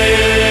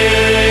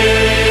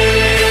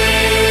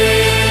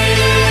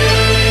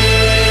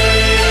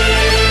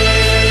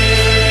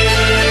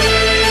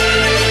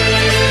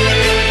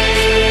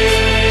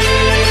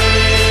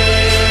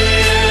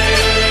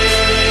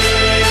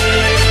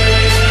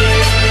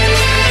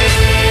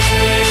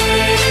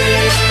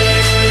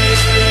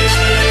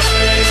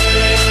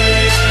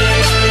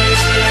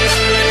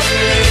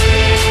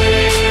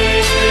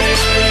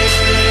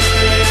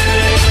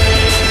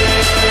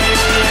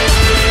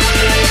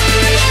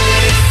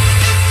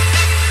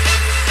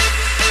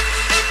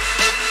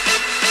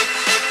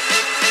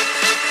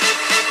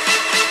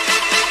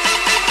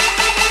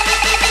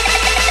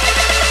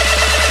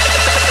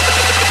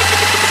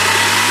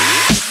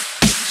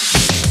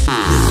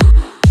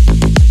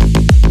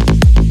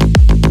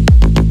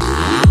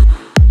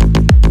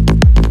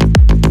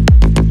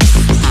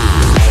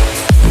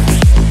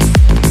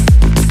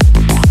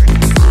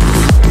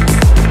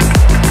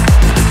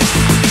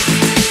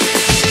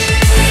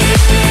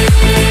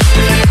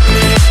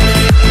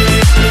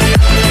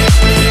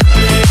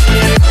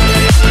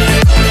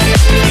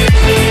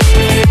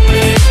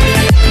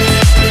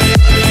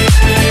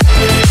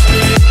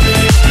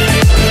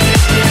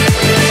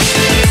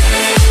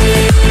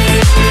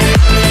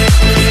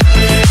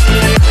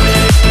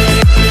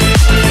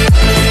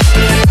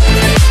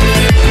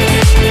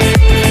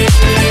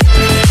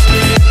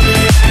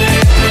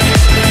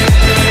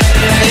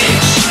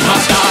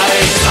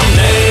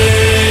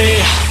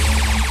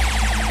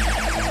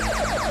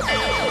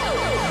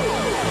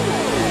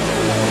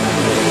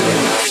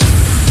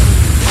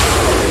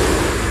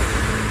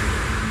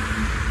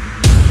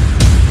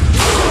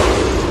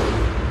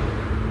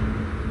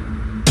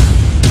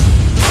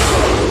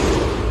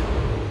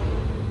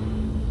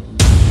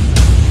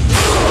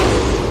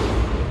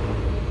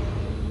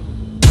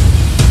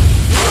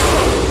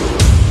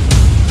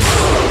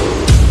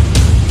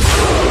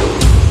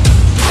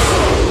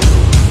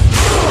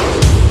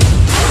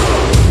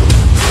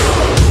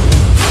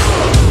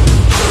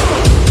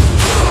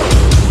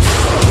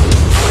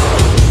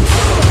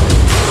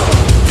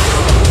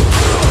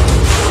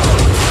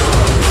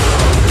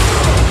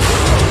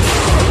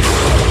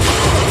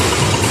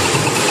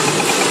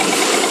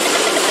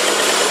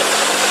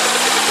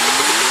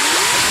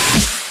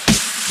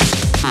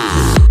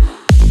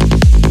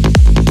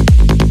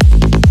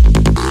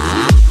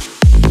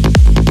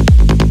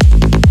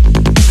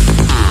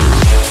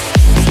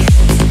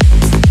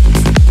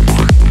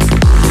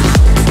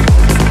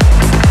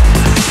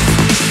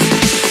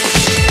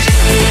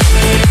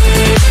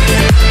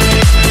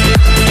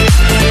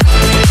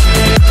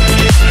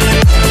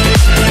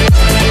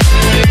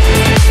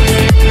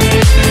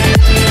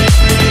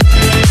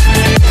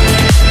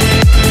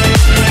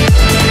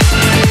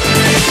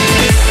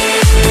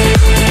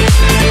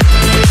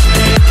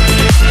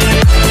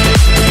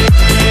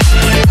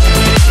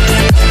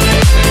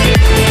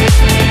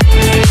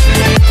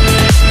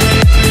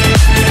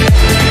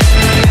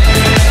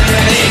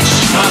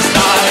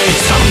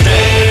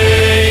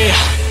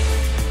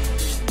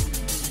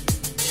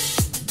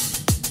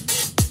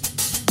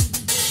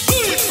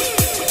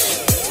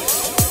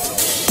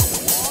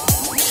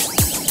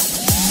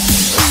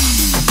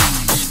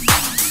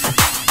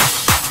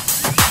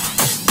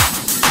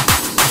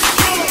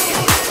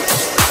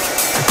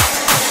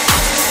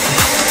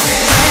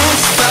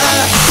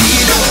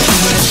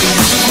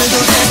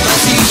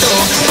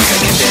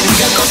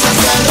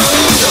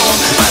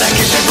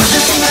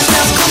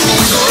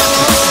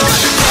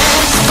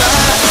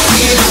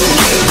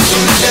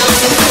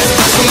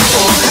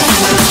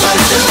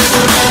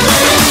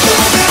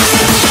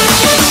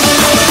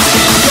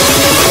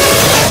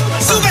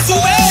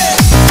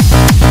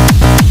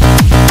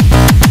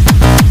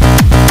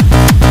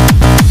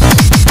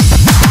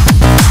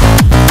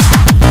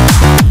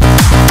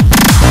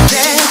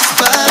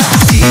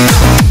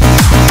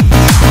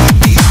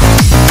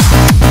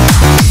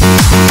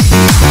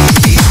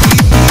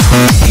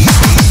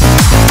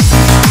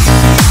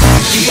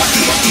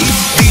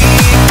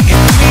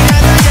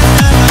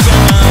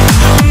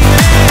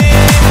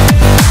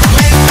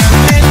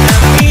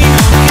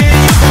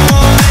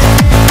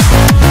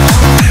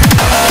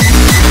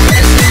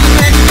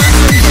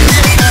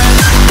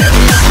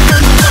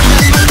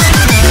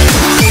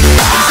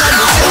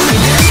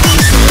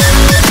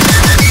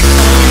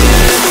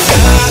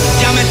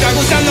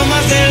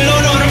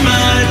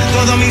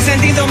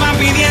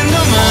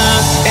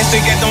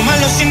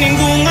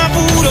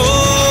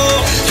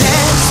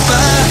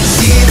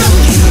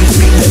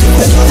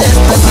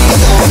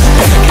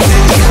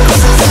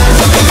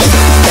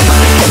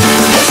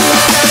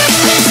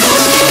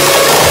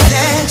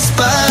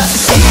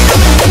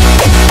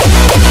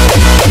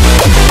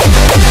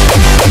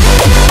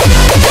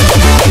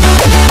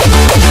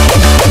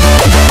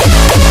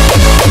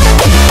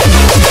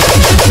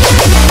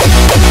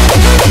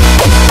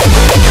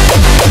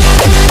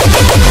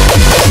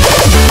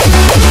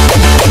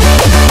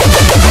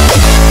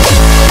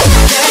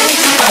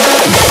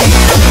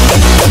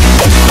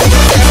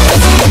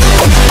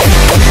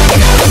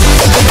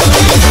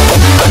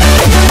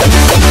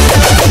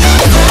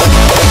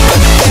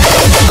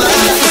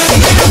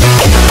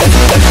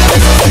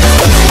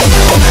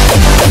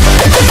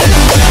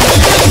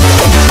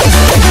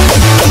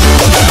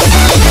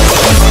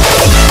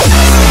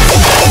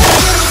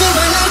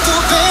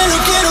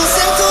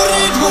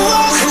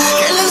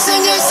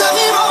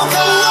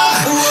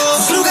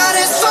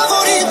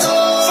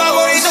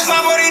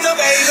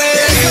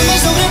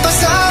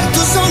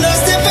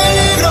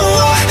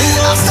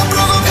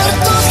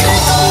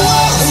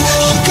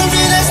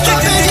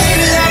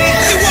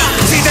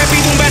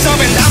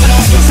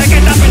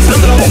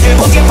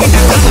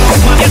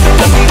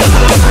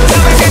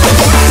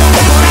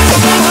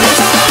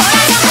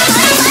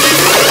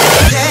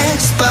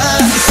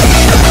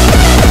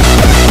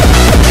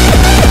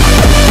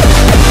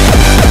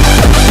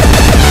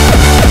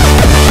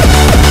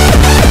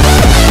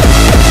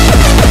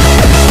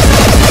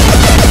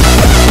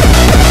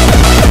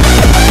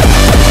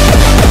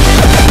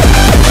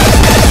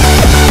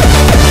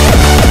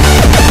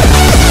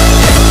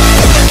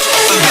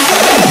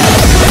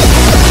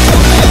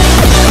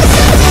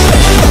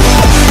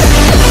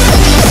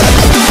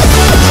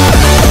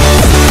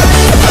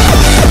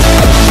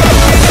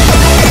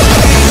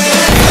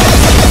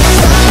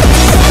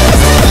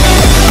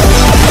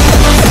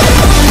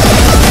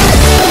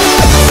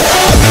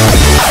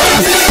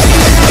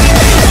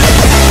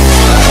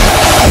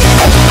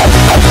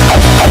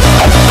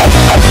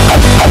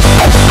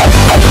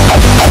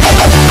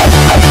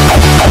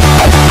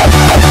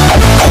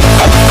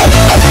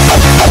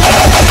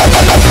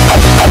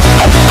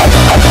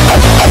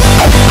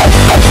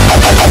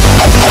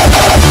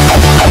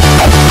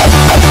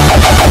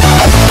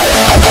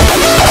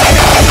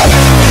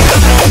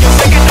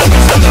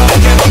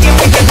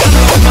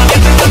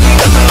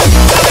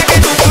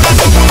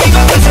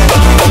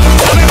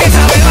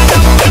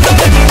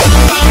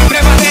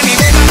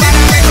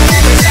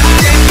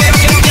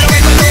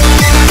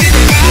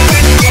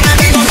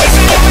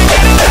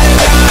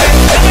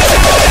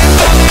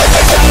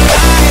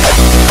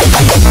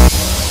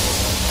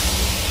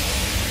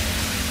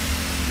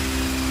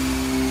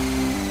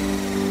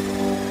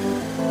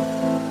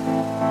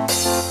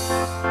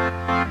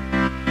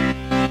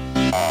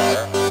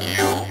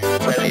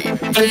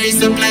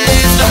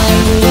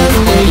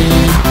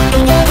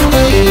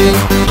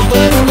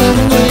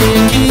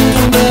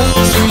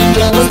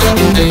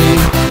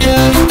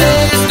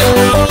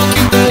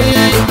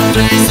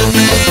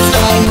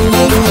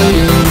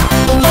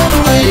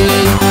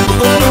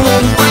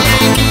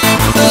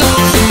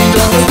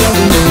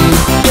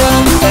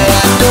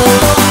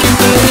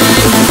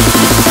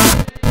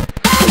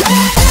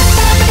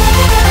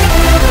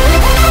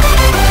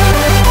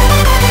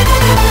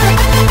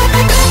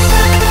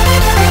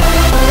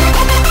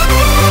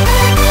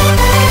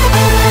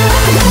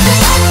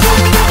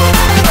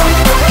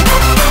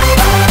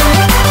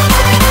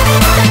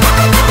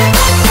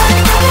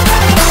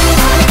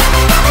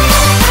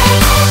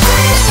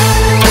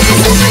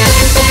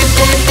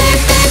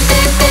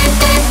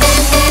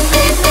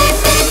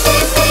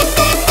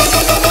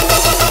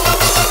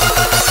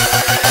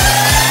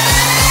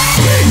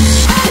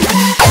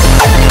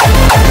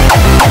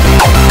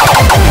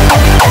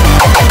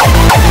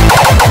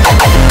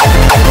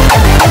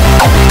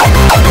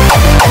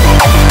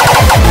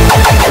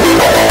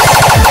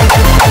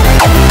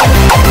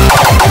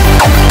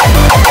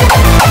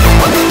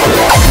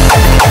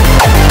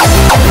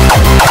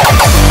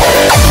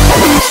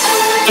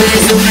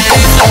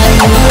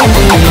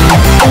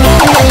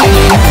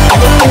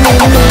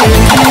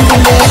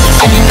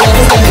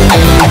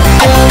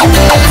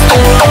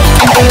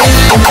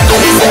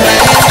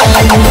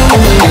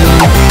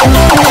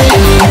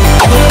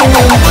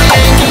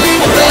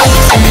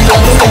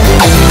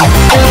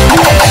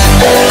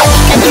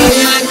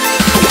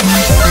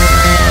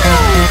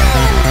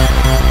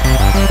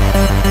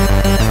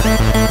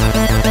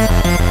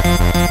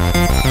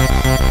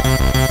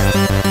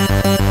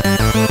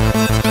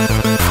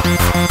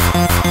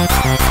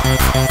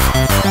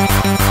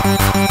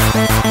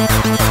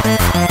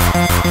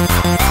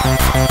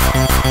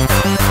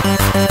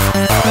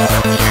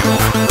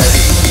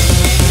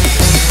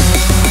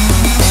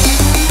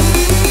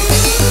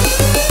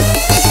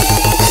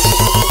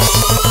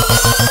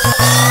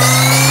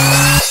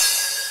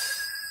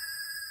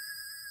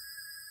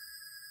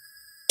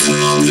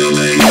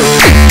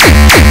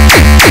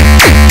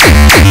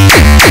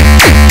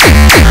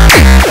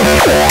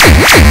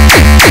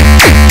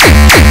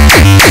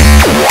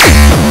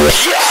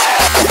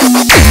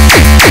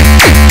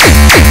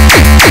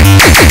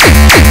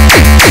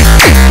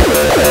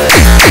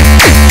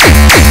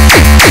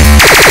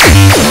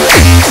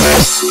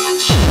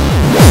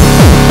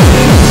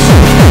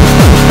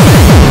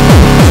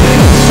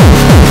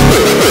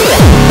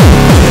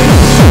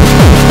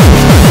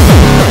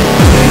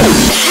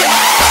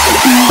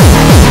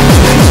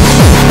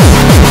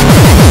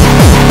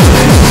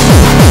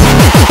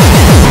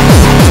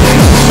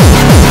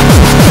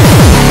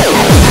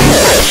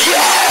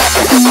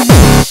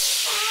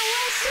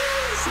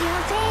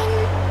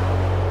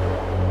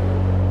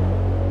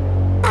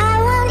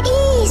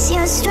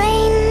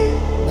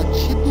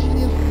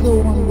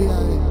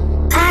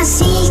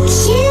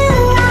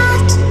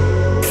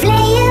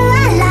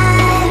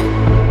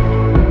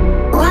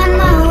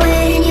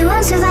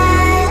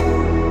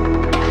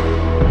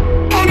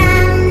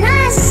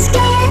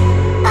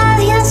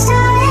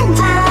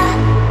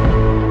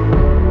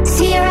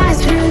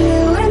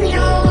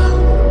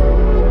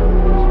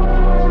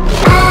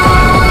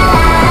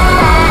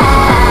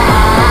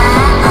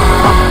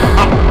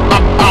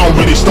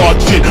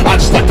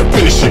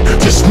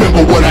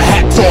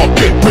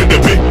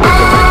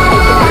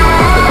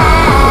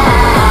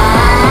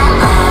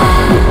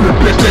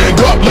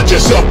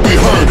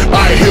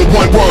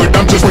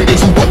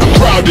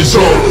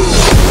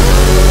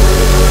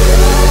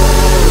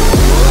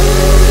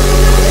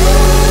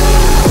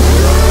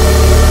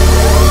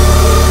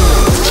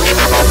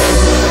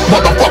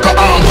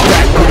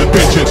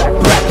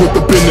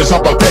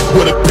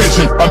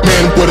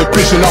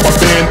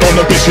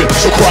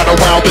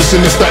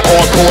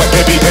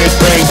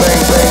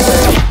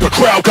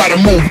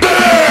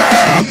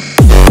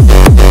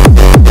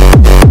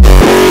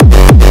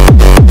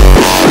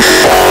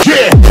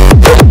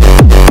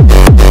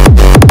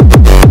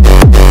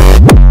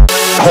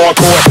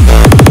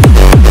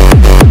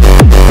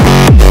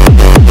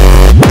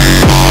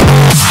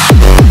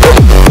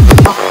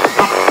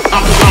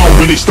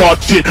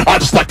 I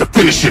just like to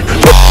finish it.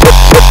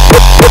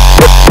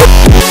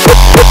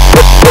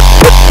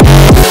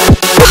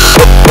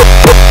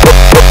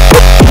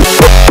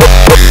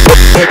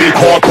 Heavy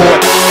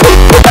hardcore.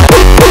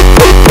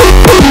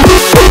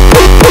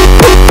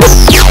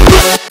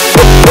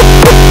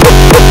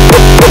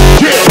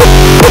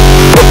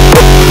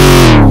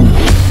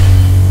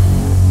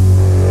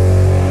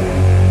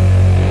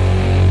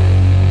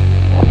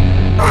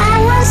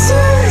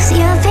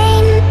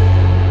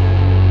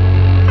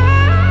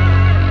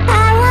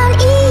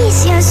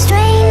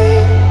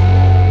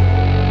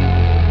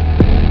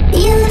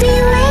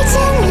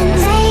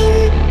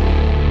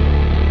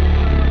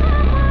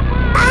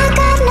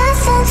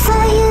 For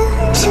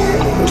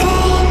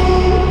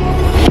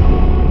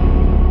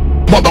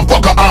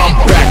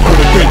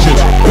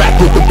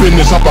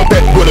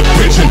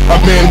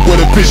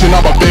vision,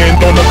 I'm a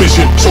band on a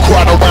mission. So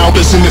crowd around,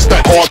 listen, it's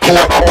that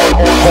hardcore,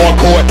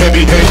 hardcore,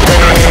 heavy hit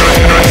band.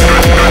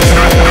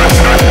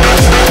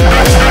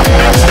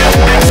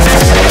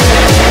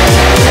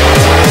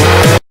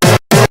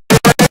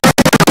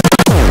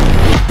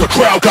 The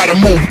crowd gotta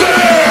move.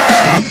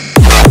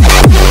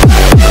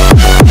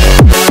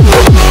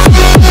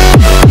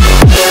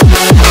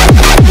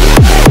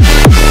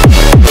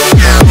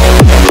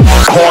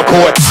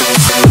 Hardcore.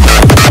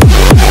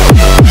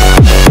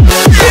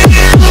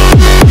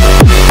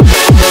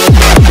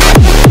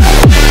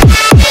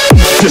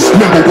 Just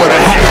remember what a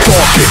hat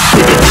talking.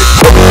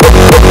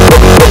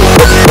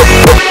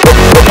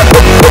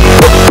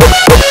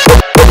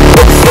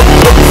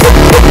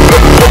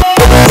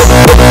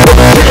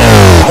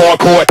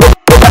 Hardcore.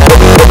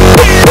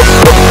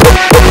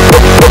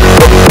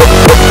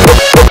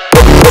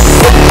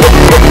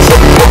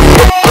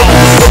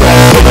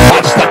 I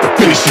just like to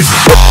finish it.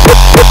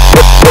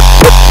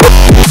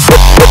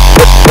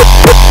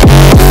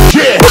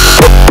 Yeah.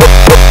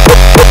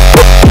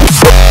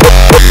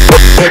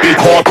 Heavy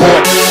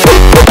hardcore.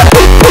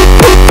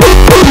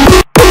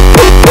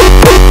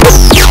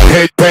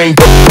 Head bang.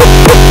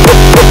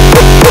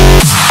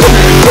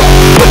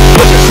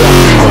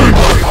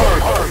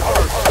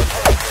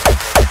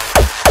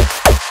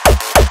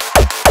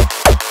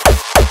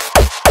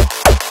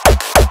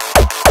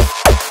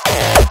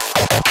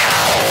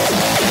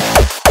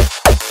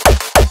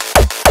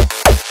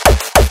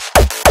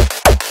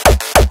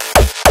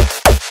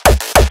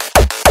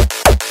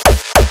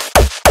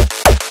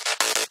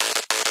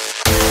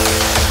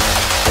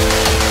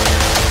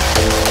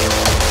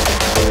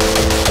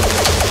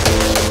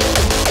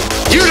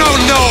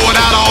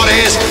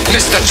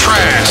 Mr.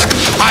 Trash,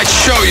 I'd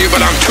show you,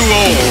 but I'm too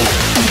old.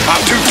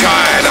 I'm too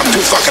tired, I'm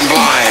too fucking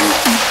blind.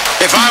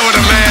 If I were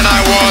the man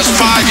I was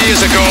 5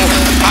 years ago,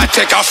 I'd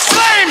take a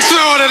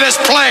flamethrower to this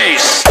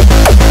place.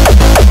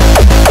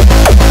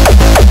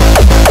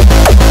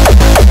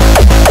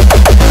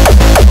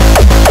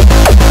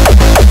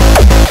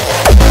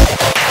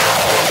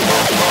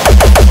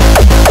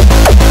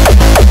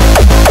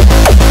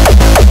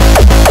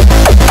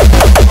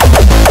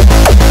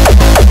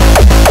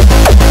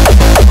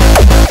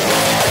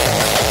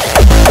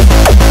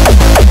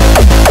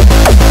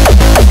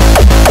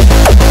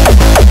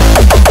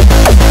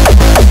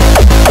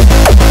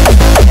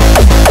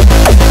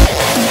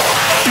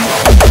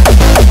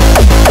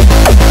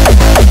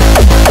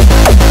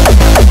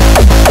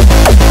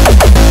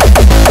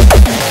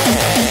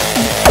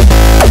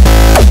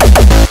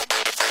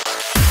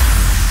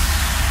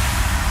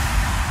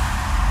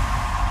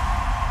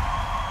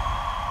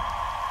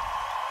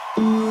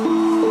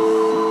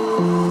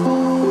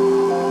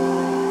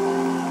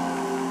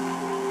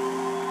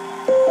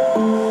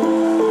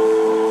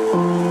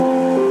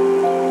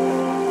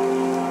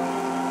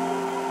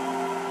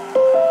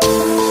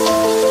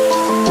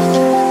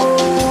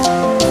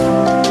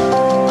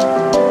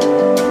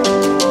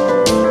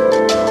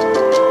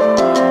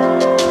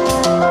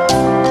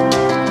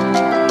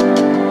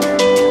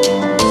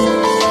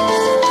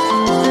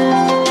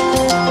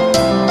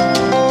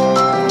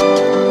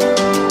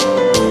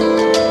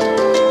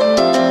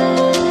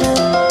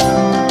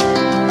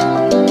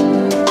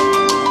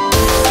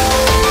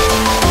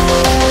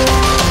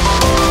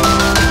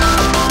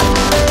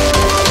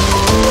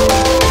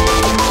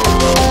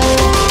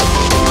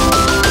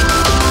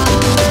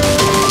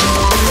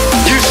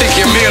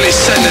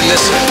 Sending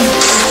this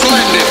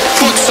splendid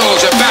foot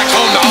soldier back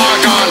home to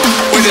Argonne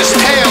with his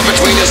tail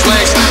between his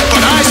legs,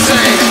 but I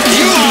say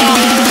you are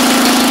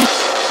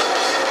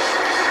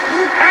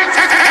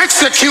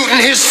executing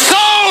his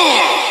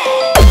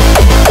soul!